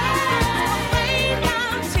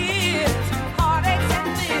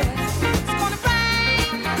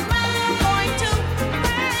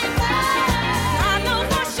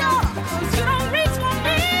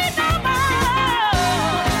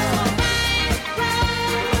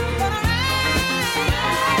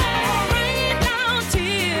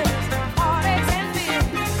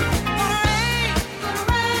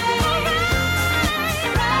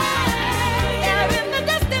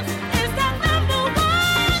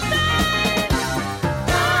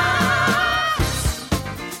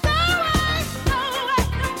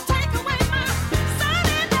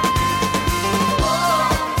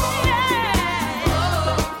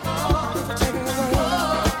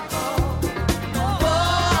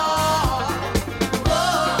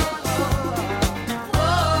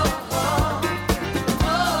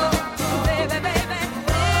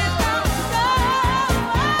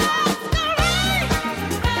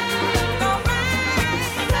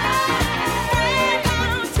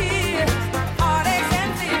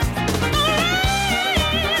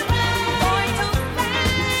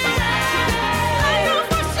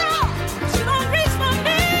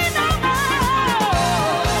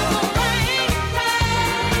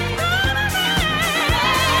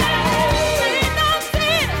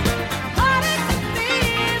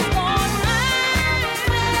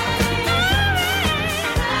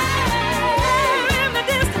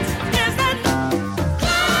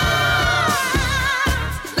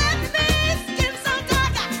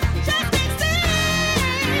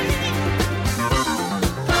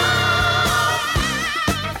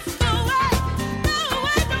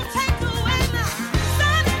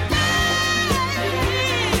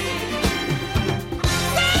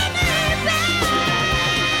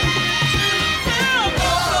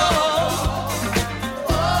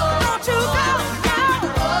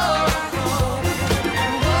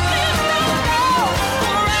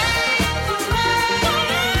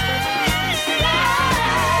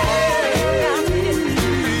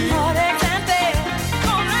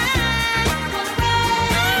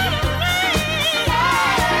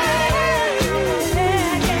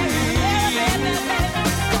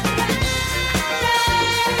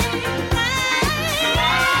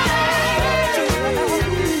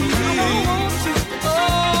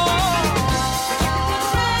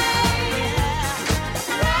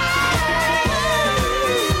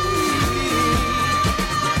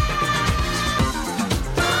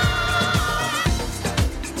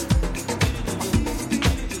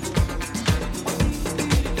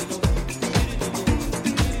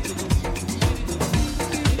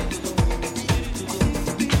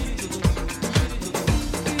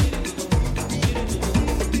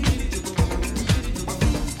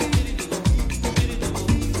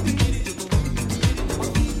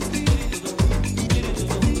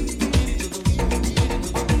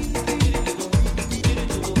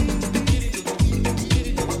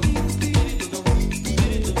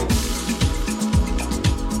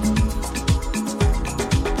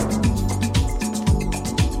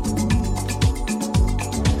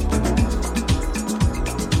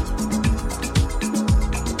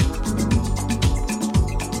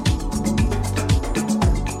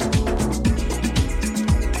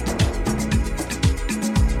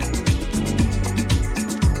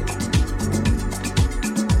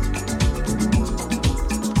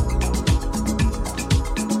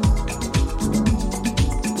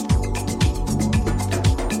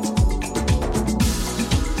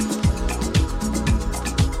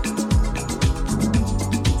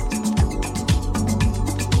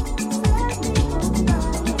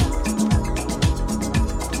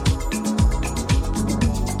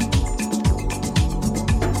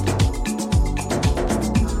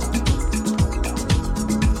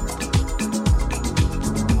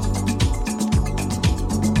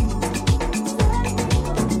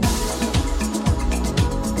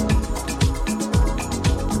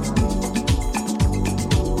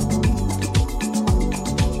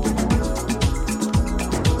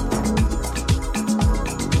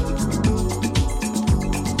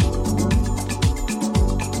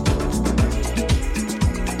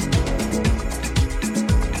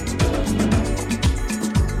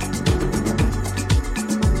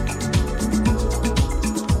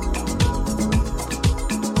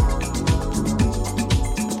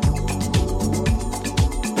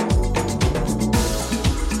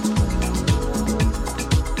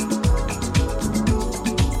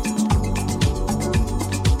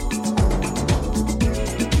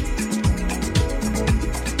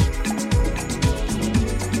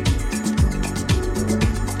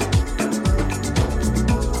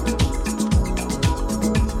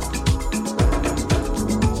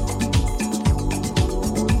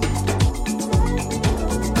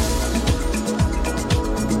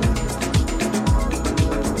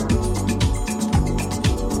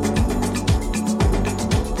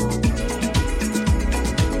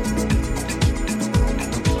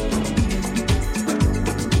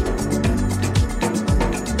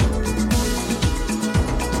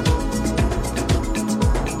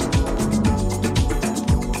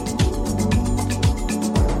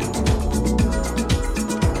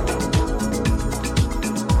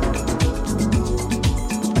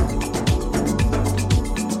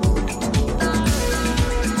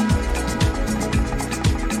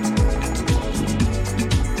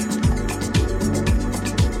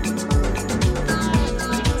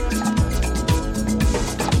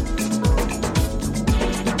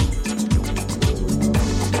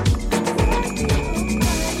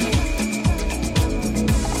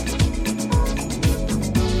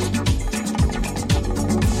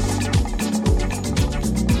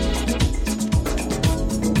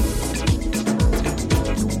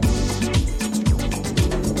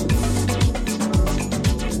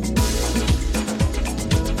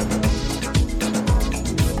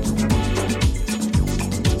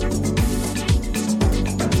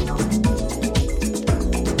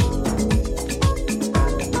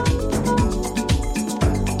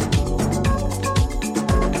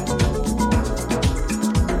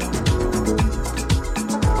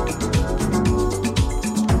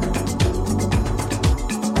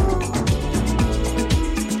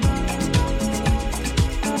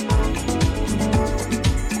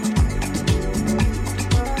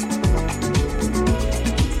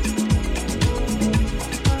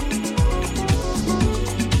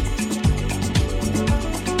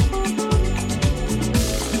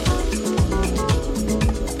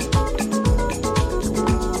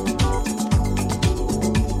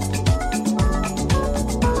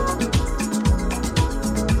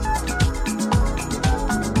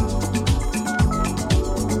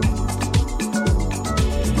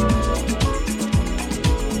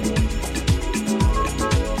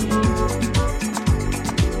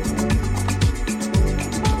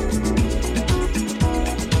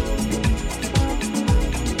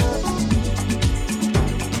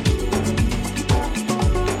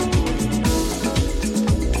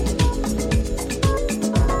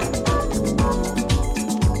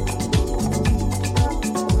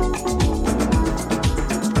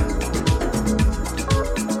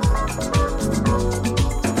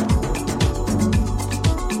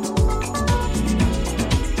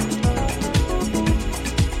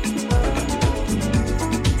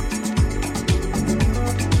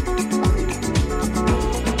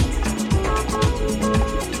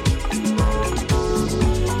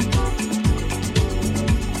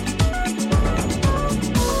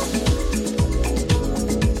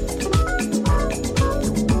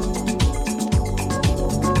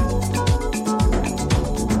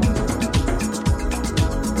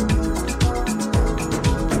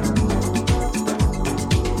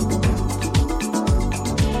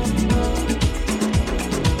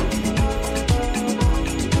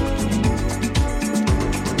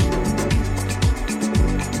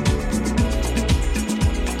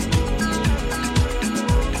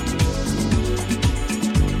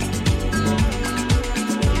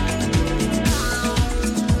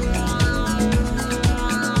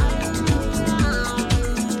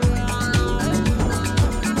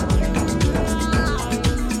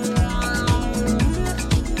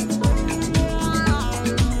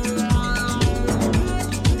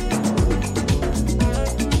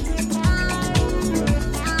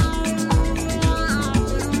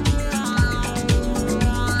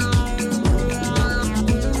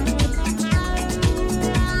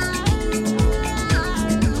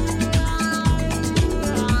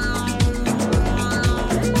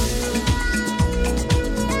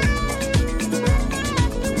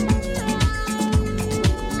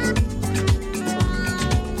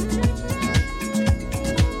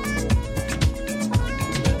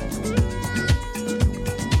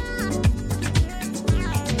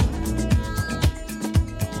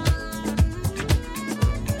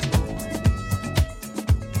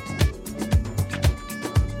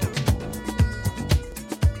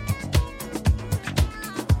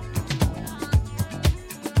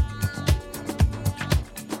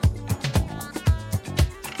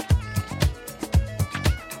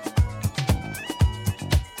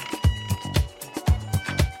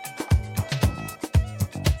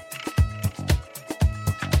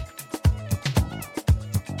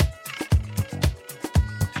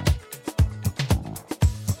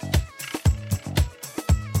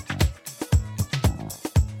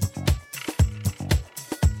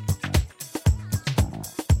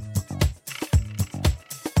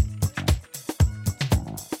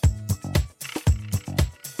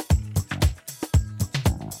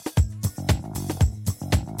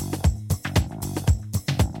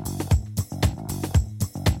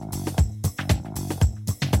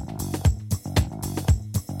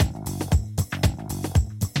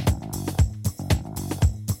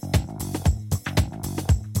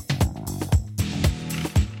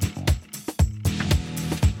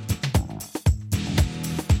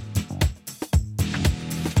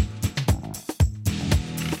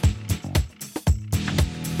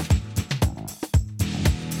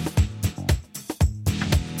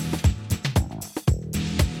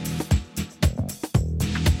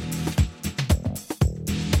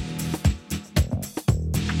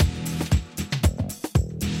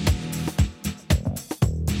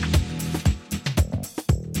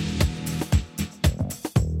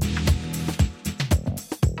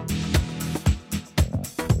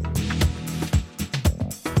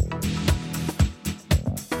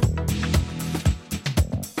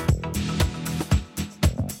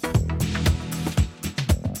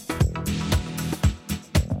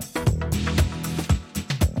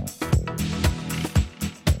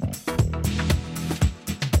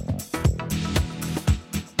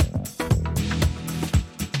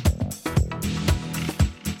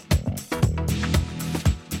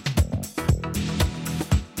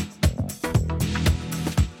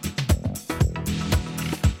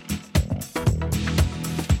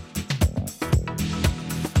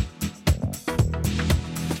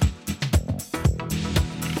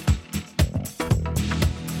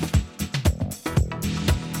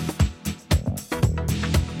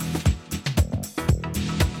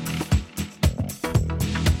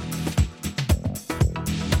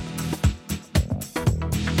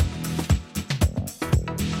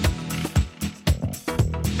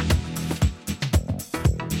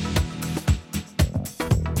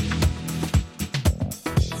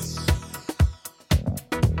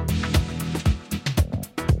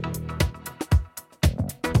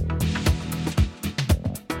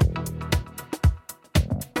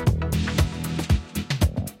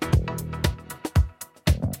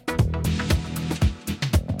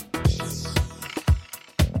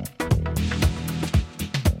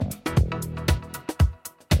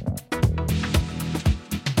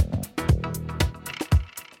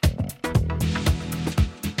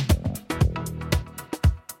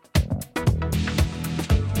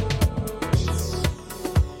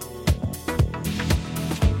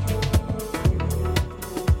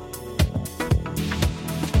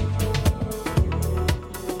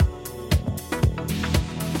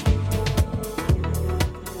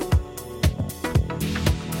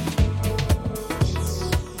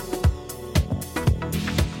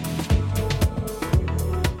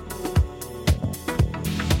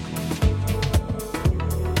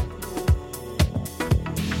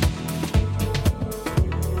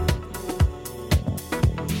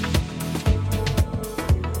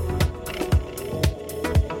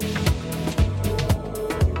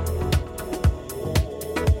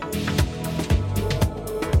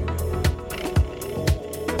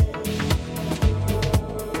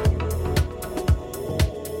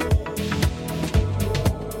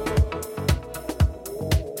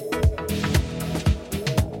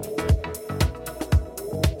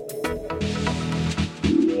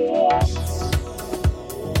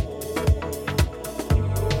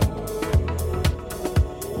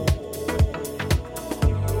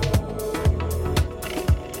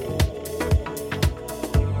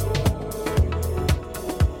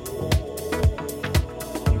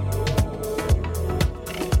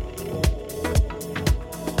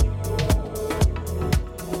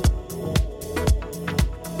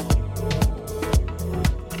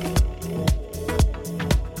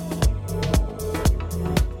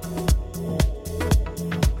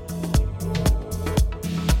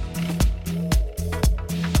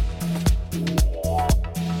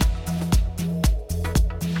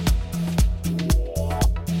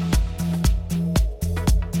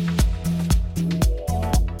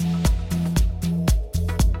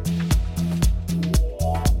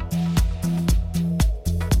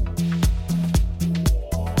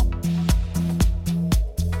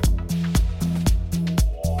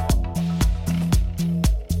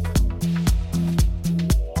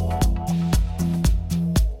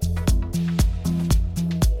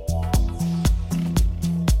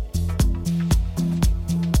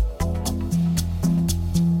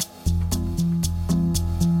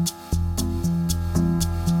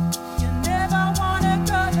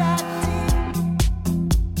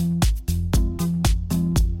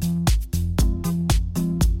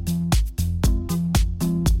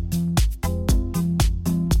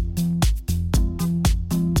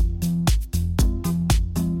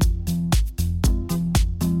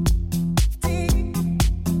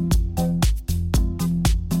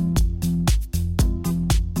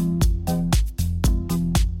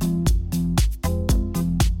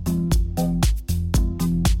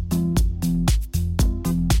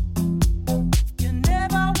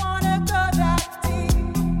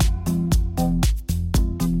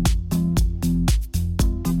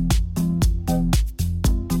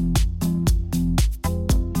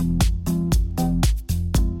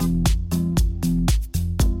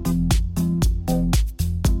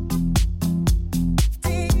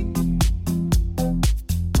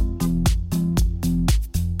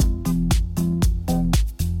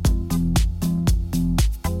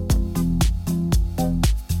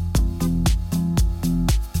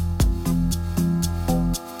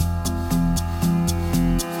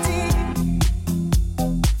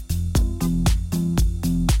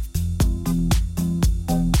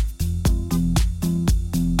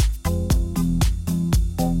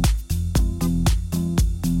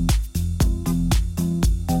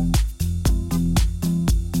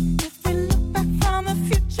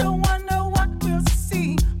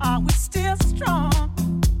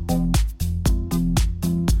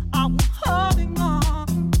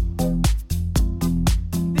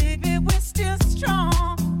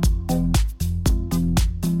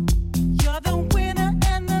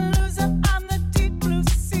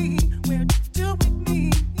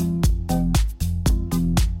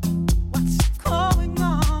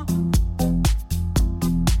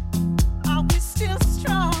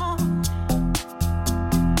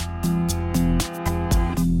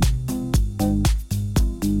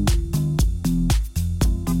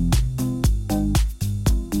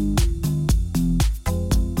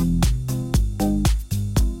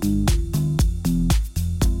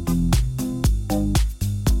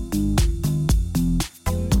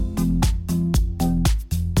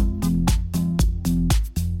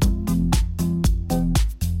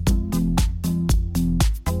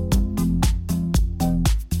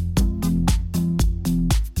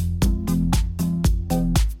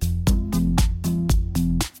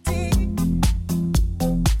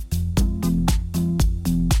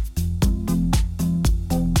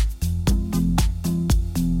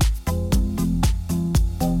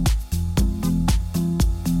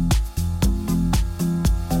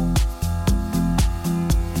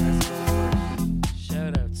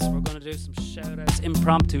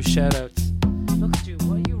 impromptu shout-outs. Look at you,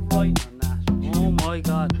 what are you writing on that? Oh my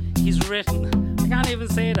god, he's written. I can't even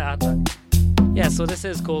say that. Yeah, so this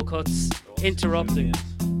is Cold Cuts interrupting.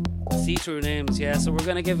 See-through names, yeah. So we're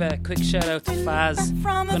going to give a quick shout-out to Faz.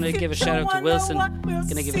 Going to give a shout-out to Wilson.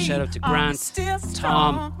 Going to give a shout-out to Grant,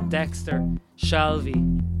 Tom, Dexter, Shalvi,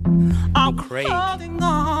 and Craig.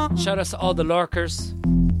 Shout-outs to all the lurkers.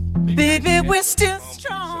 Baby, we're still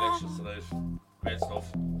strong. Great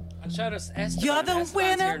stuff. And shout-outs to Esteban. You're the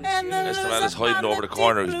winner and the Esteban is hiding over the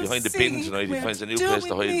corner. He's behind the bin tonight. He finds a new place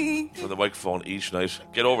to hide from the microphone each night.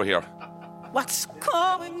 Get over here. What's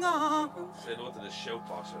going on? Say hello to the shout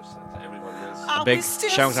boxers and to everybody else. A big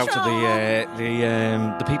shout out to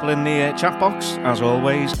the people in the chat box as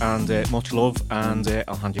always, and much love. And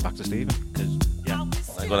I'll hand you back to Stephen because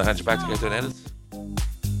I'm going to hand you back to get to an edit.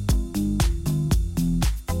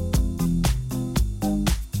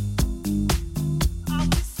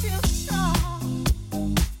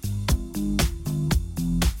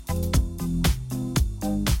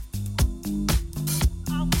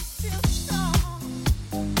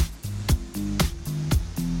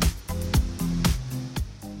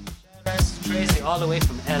 All the way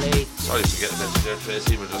from LA. Sorry for getting into there,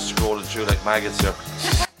 Tracy. We're just scrolling through like maggots here.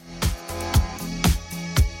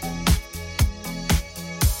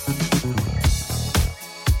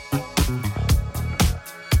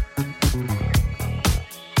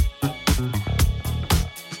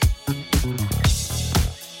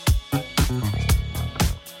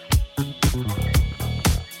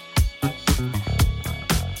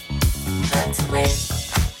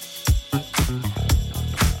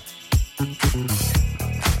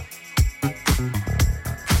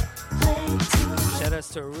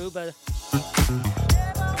 To Aruba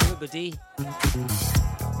D.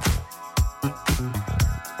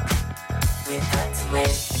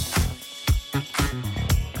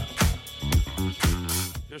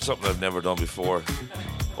 Here's something I've never done before.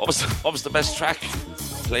 What was the best track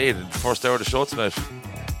played in the first hour of the show tonight?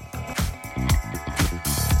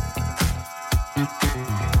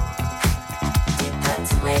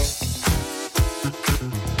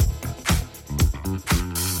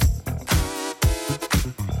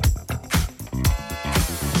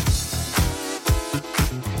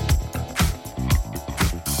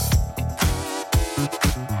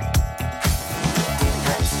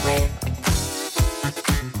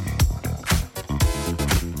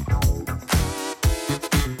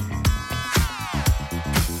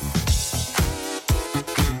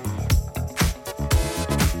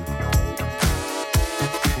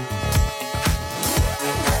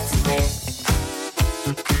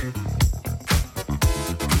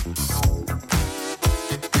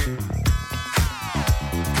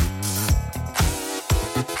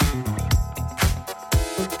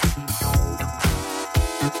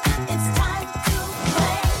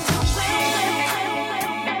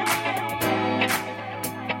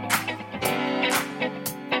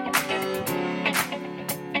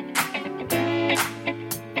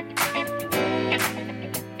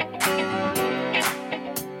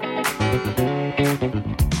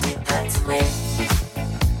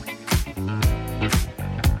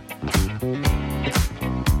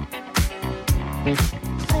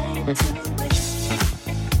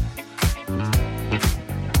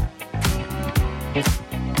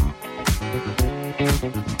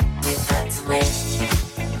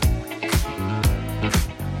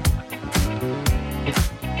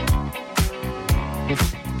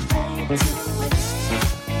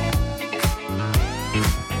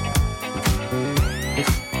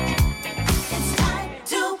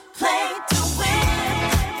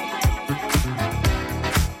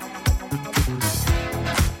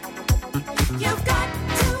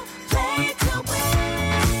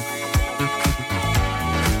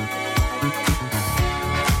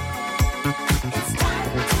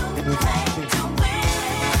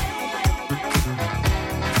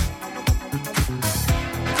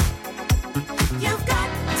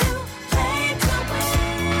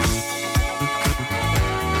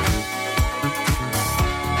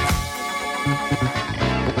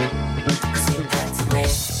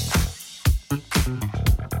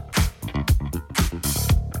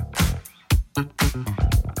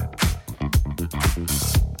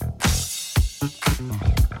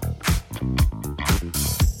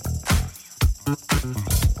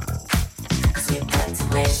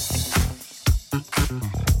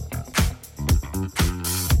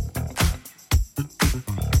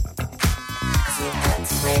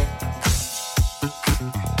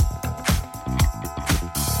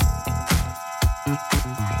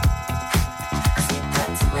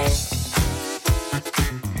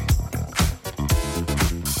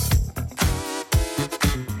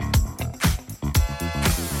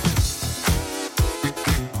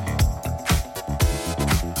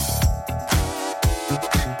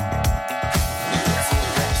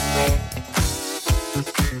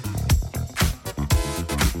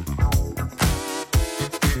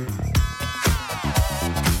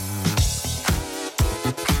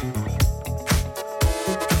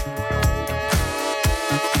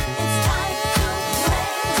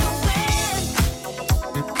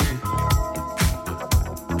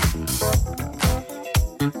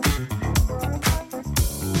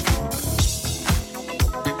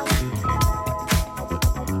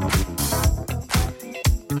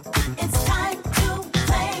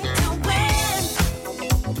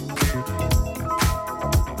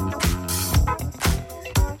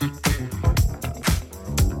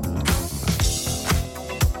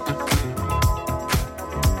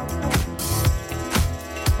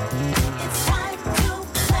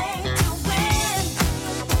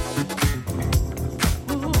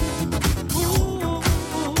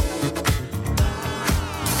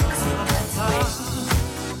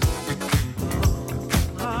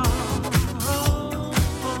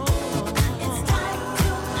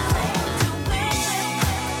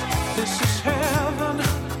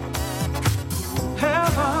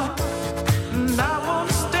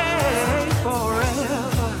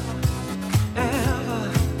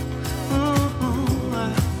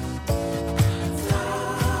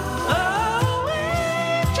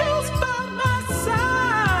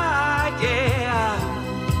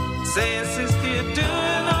 sister, you're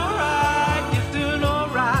doing alright. You're doing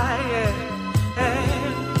alright, yeah.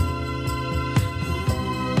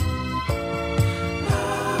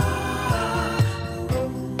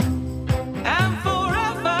 And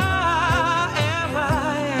forever, ever,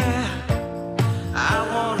 yeah. I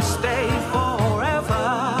wanna stay forever.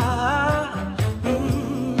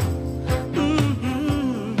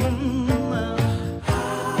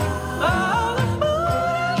 Oh, the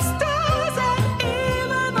moon and stars and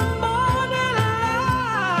even the morning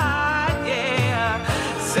light, yeah.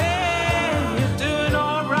 Saying you're doing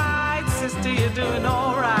alright, sister, you're doing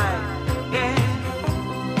alright, yeah.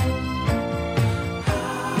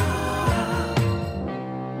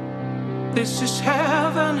 This is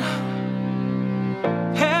heaven,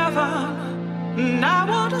 heaven, and I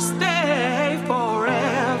want to stay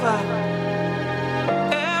forever,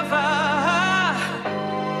 ever,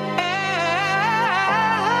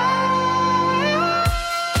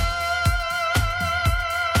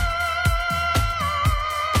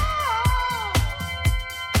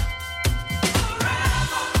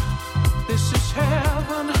 This is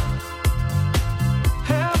heaven,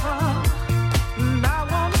 heaven, and I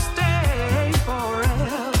want to stay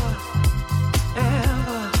forever,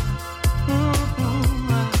 ever.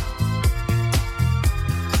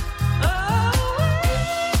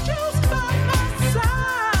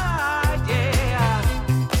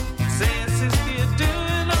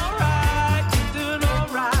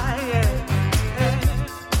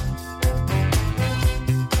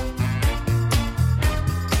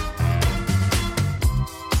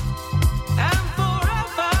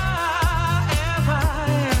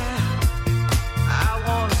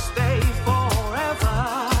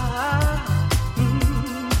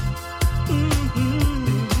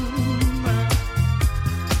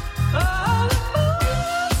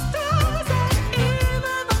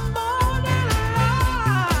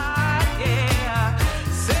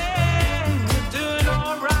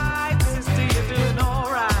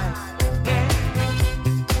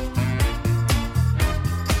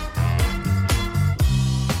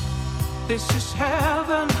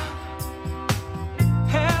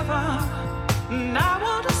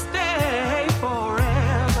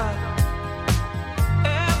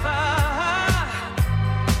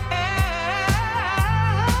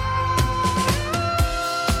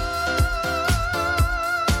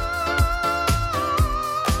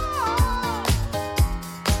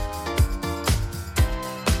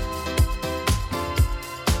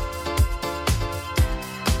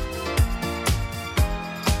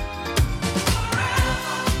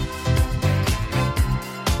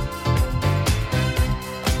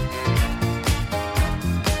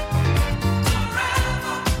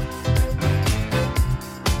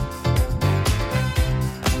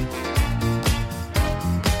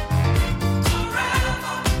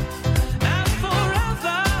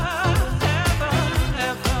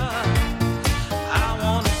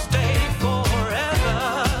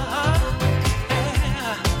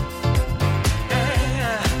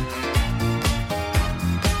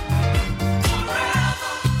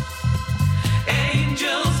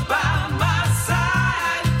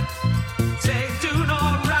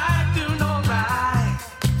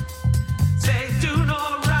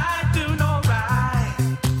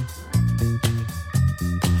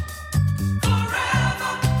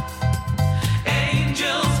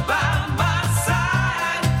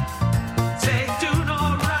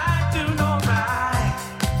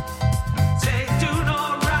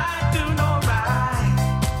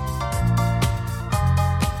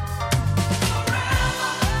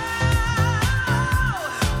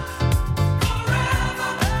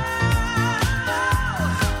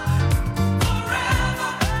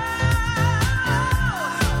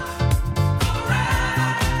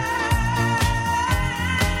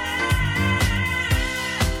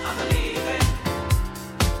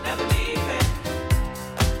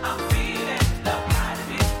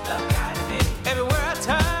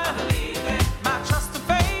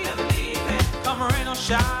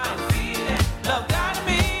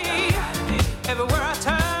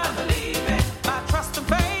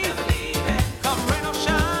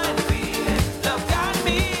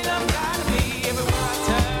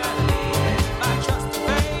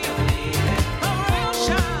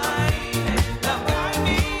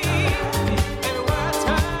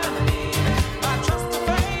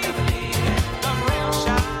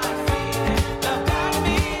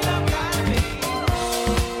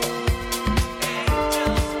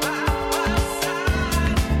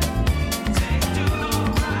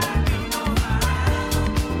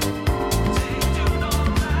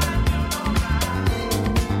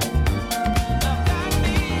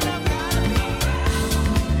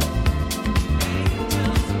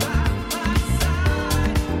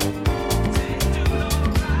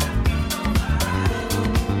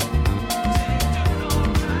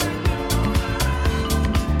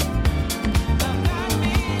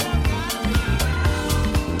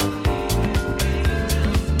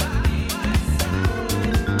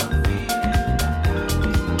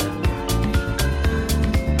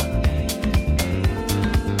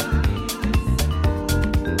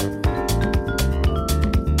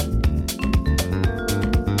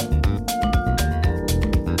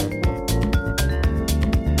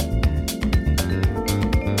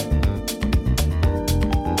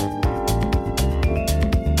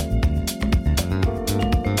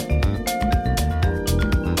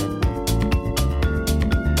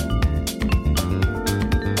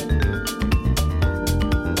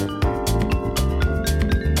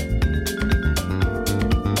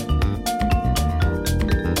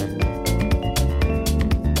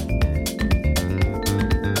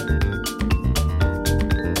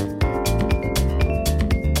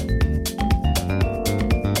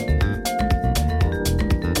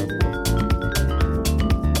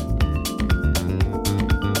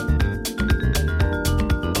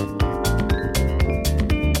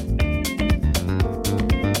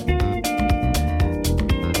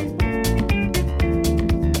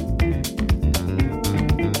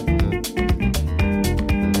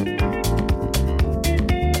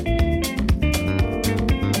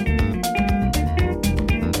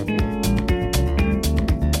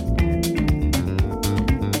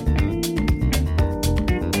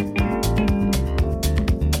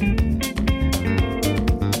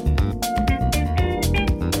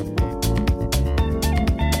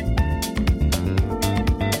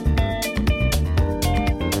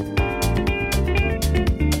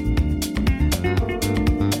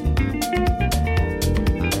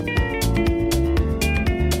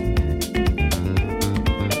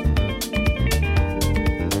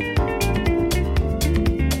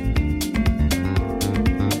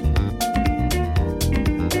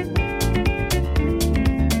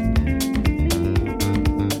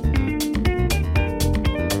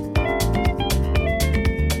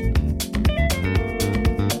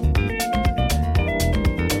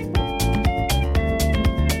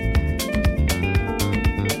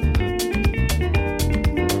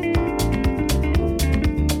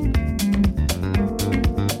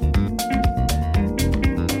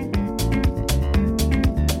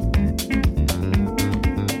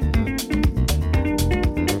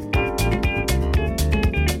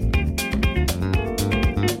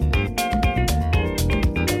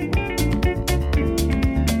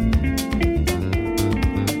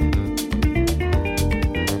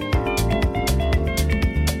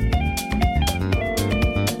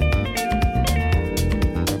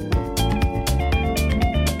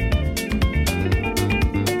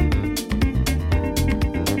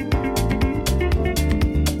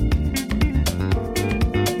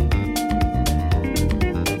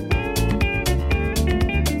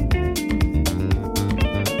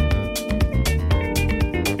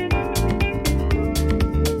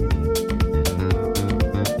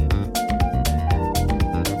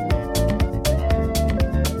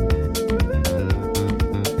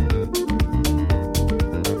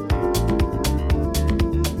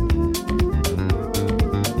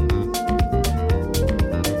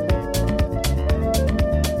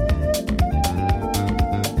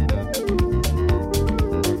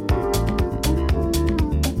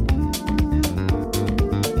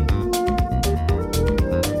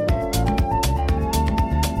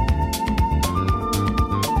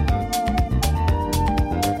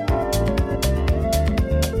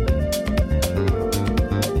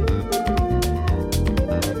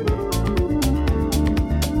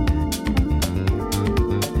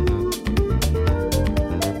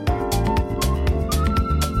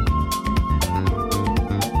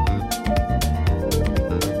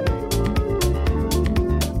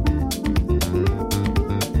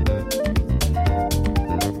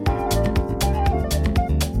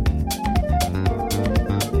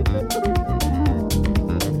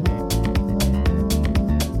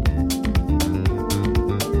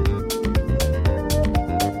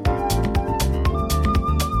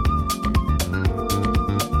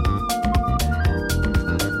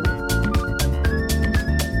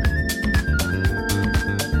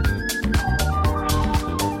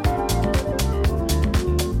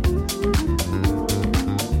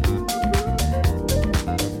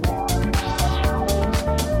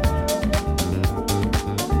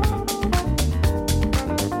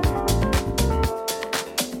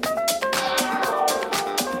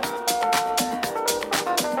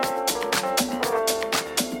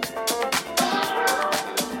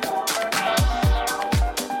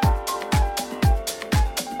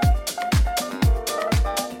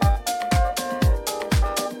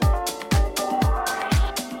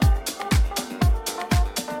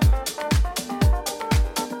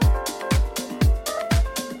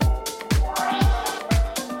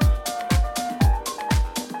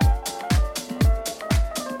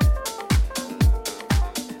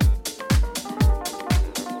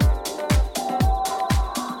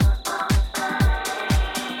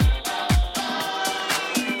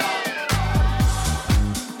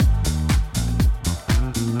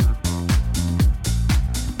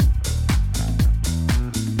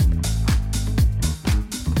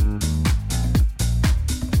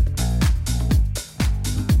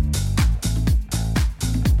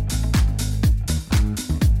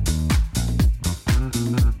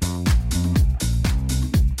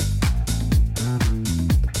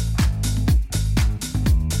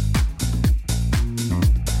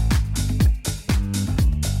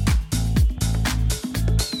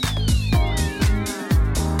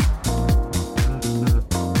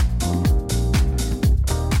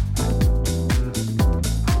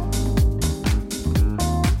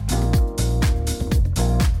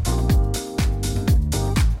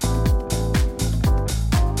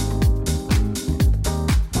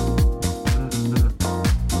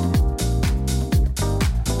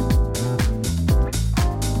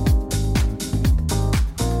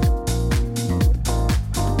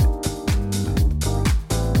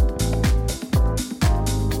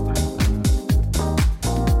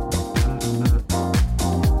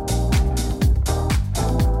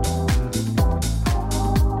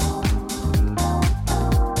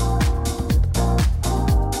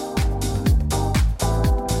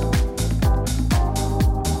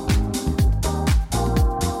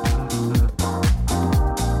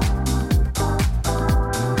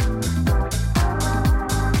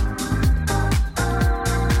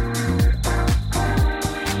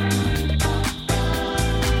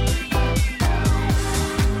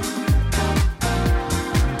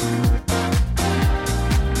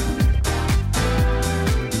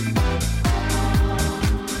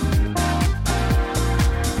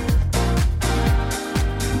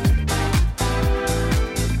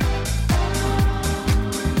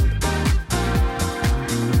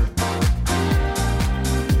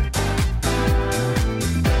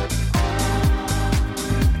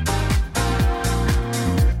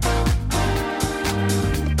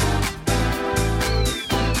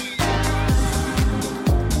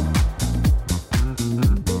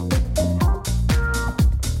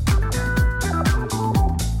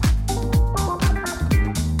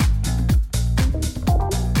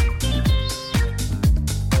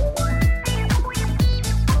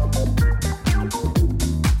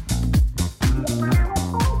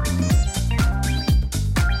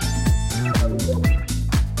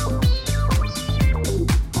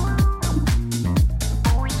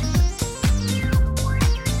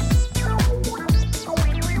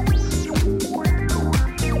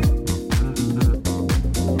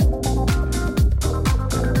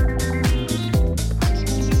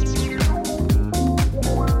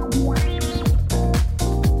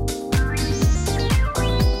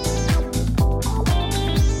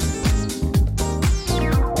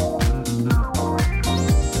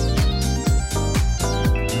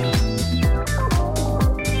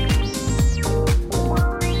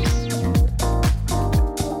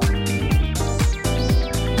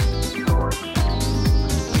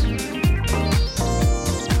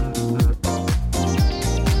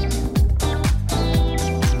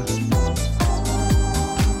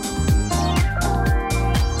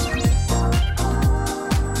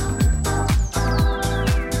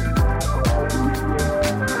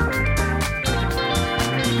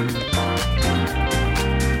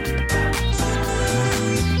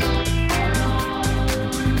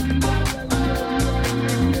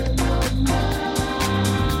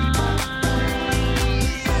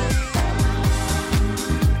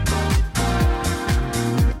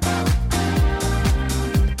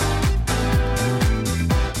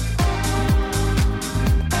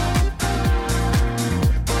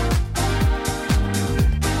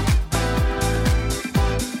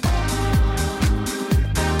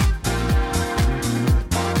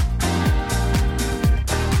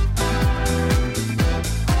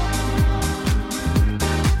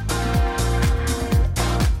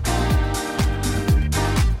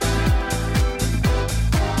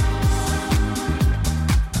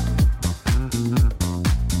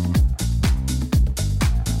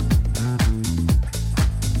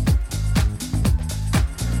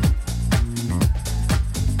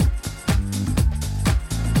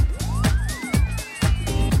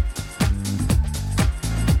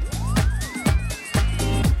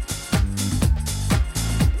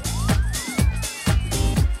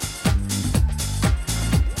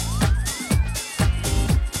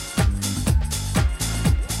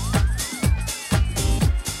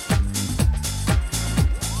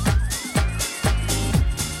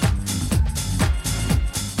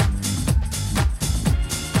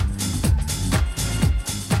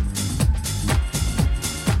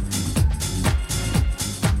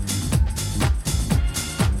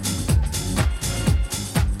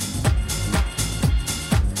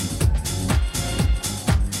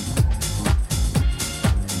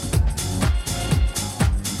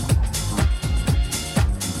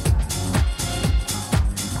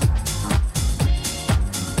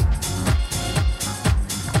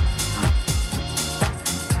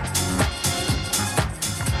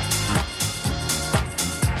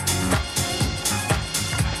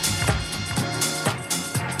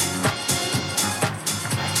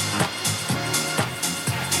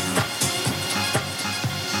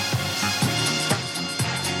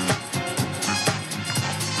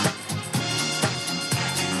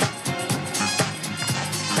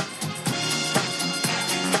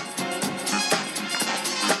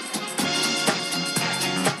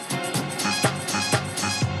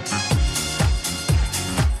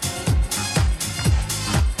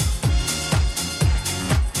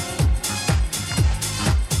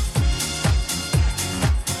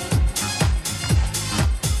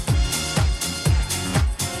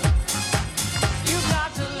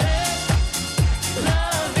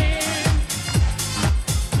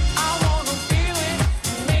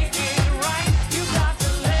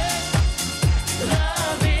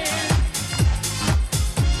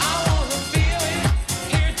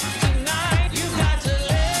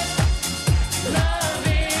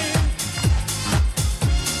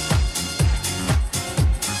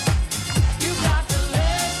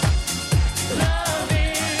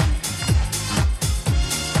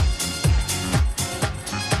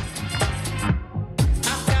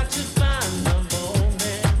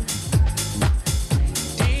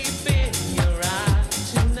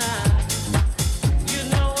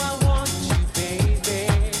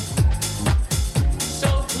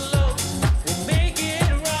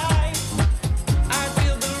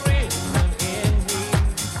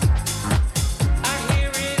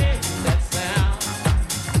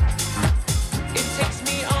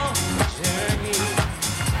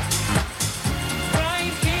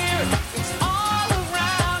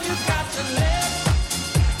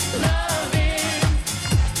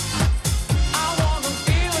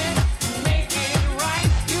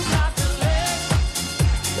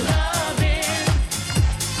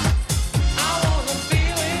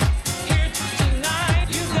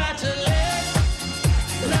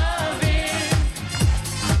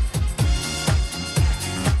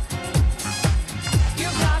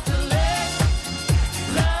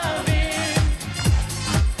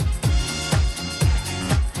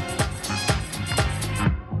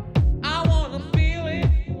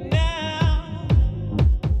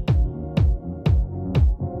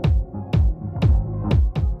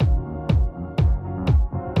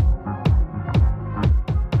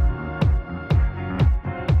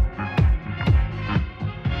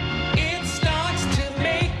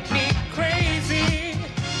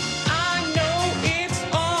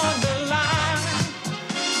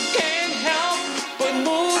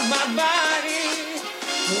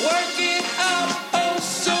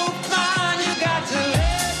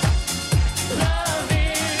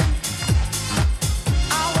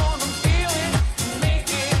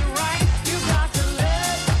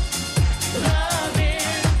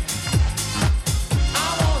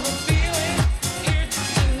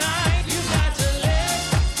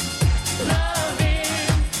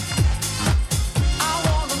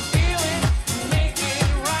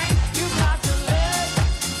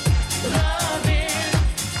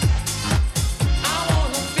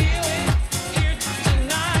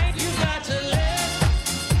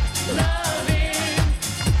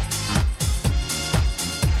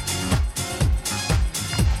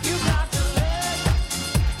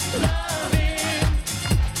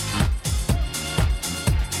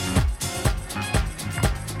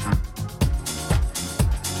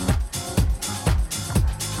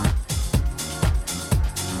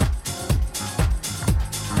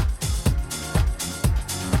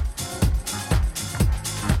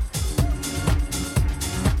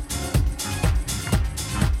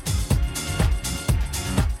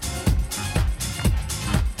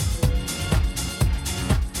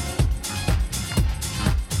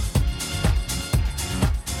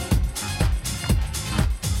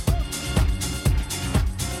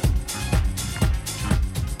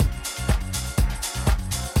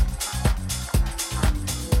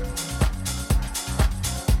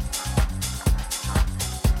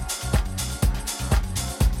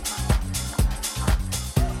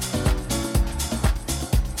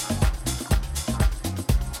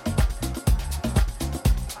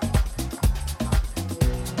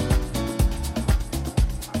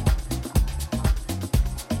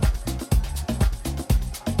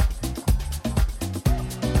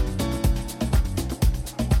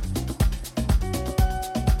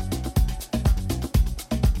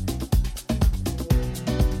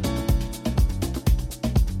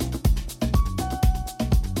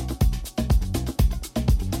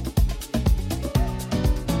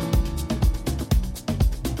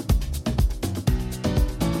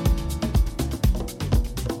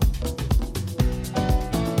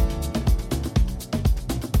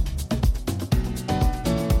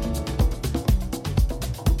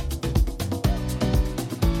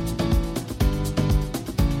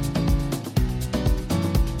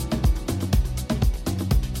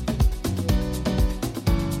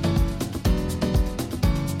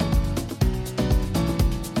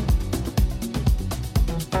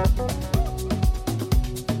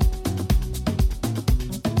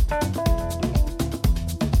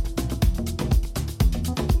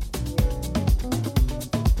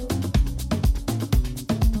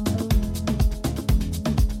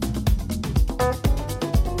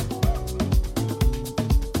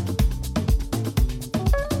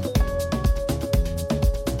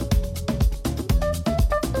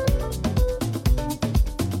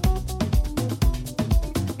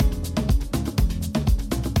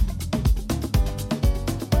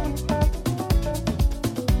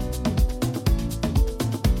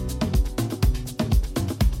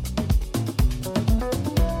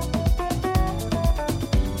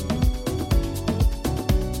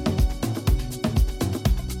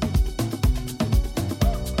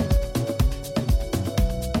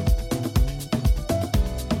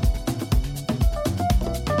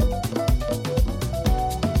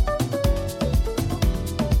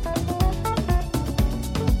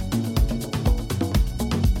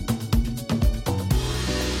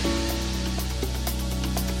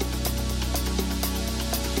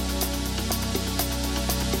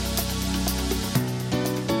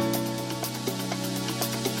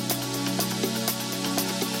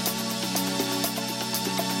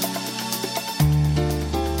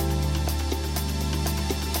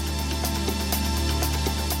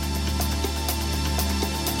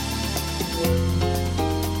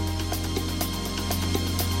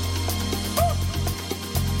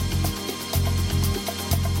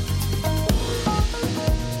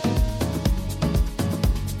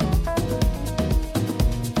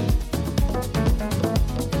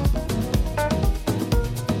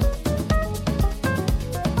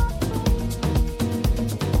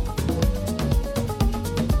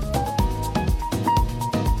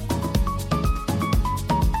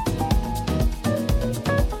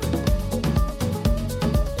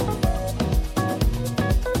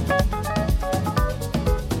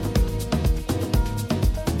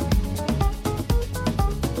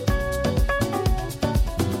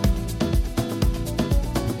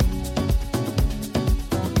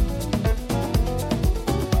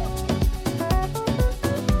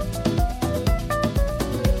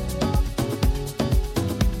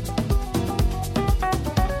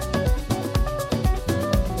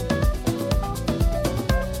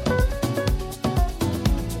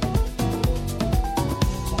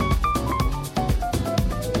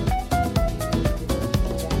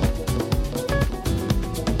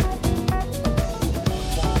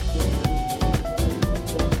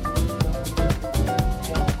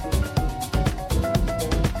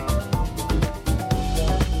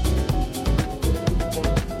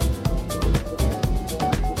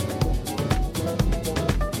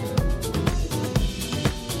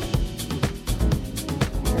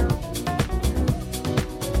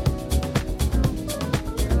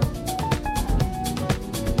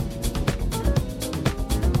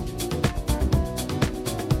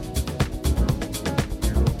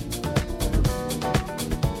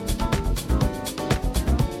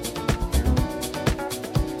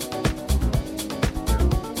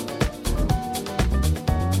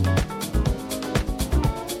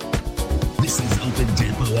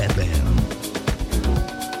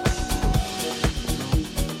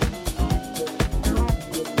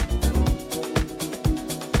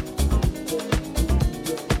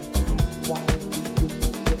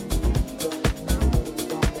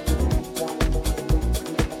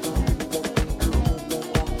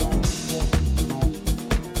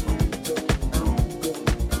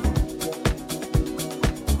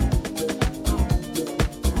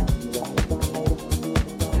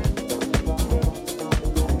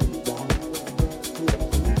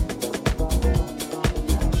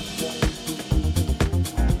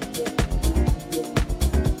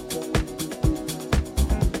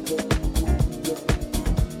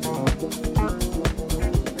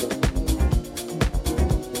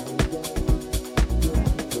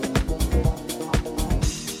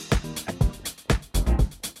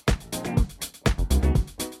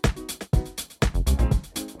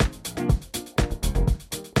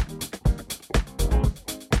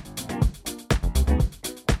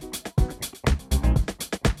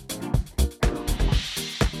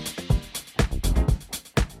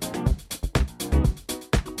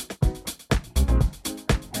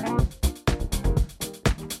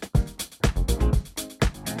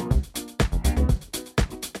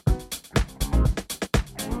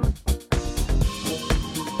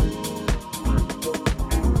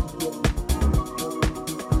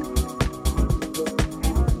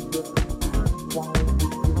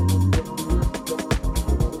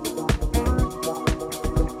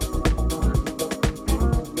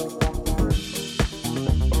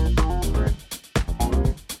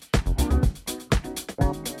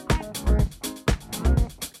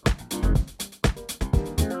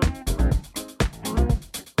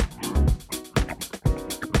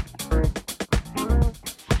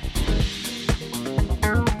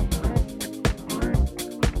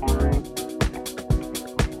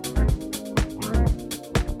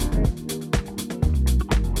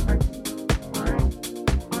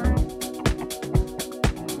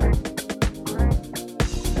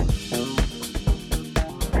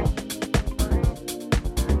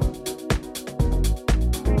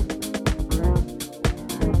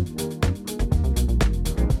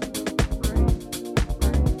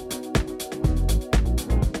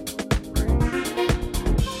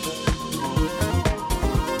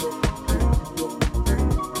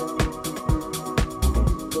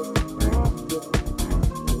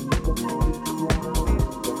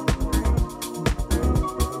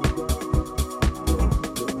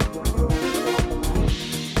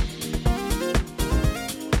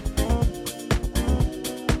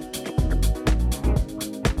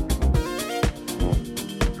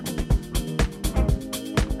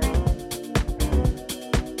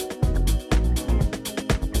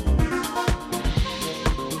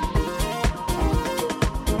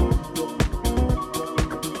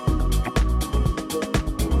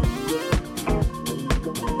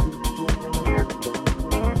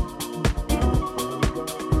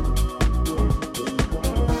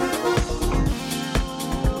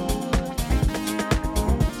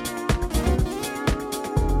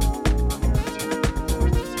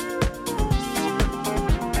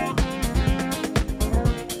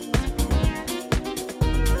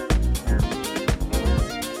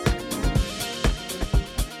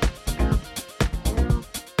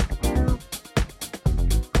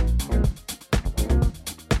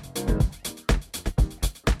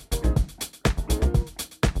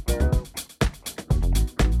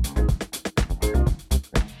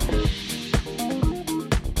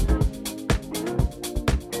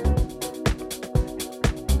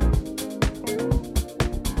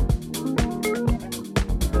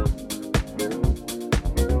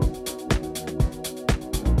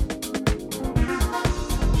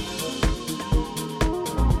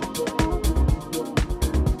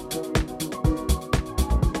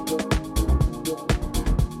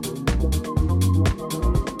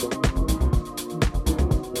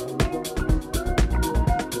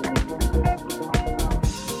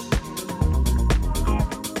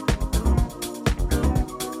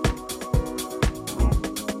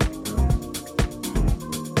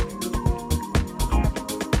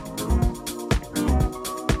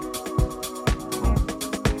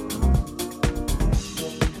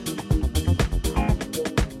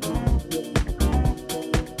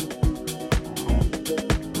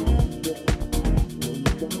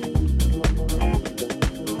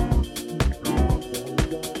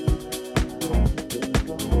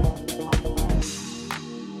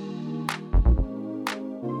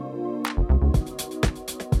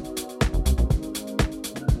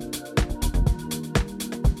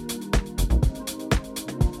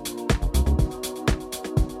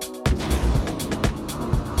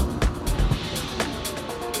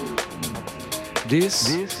 This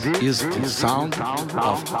is the sound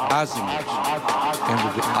of Azimuth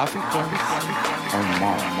and the Africans on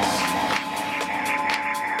Mars.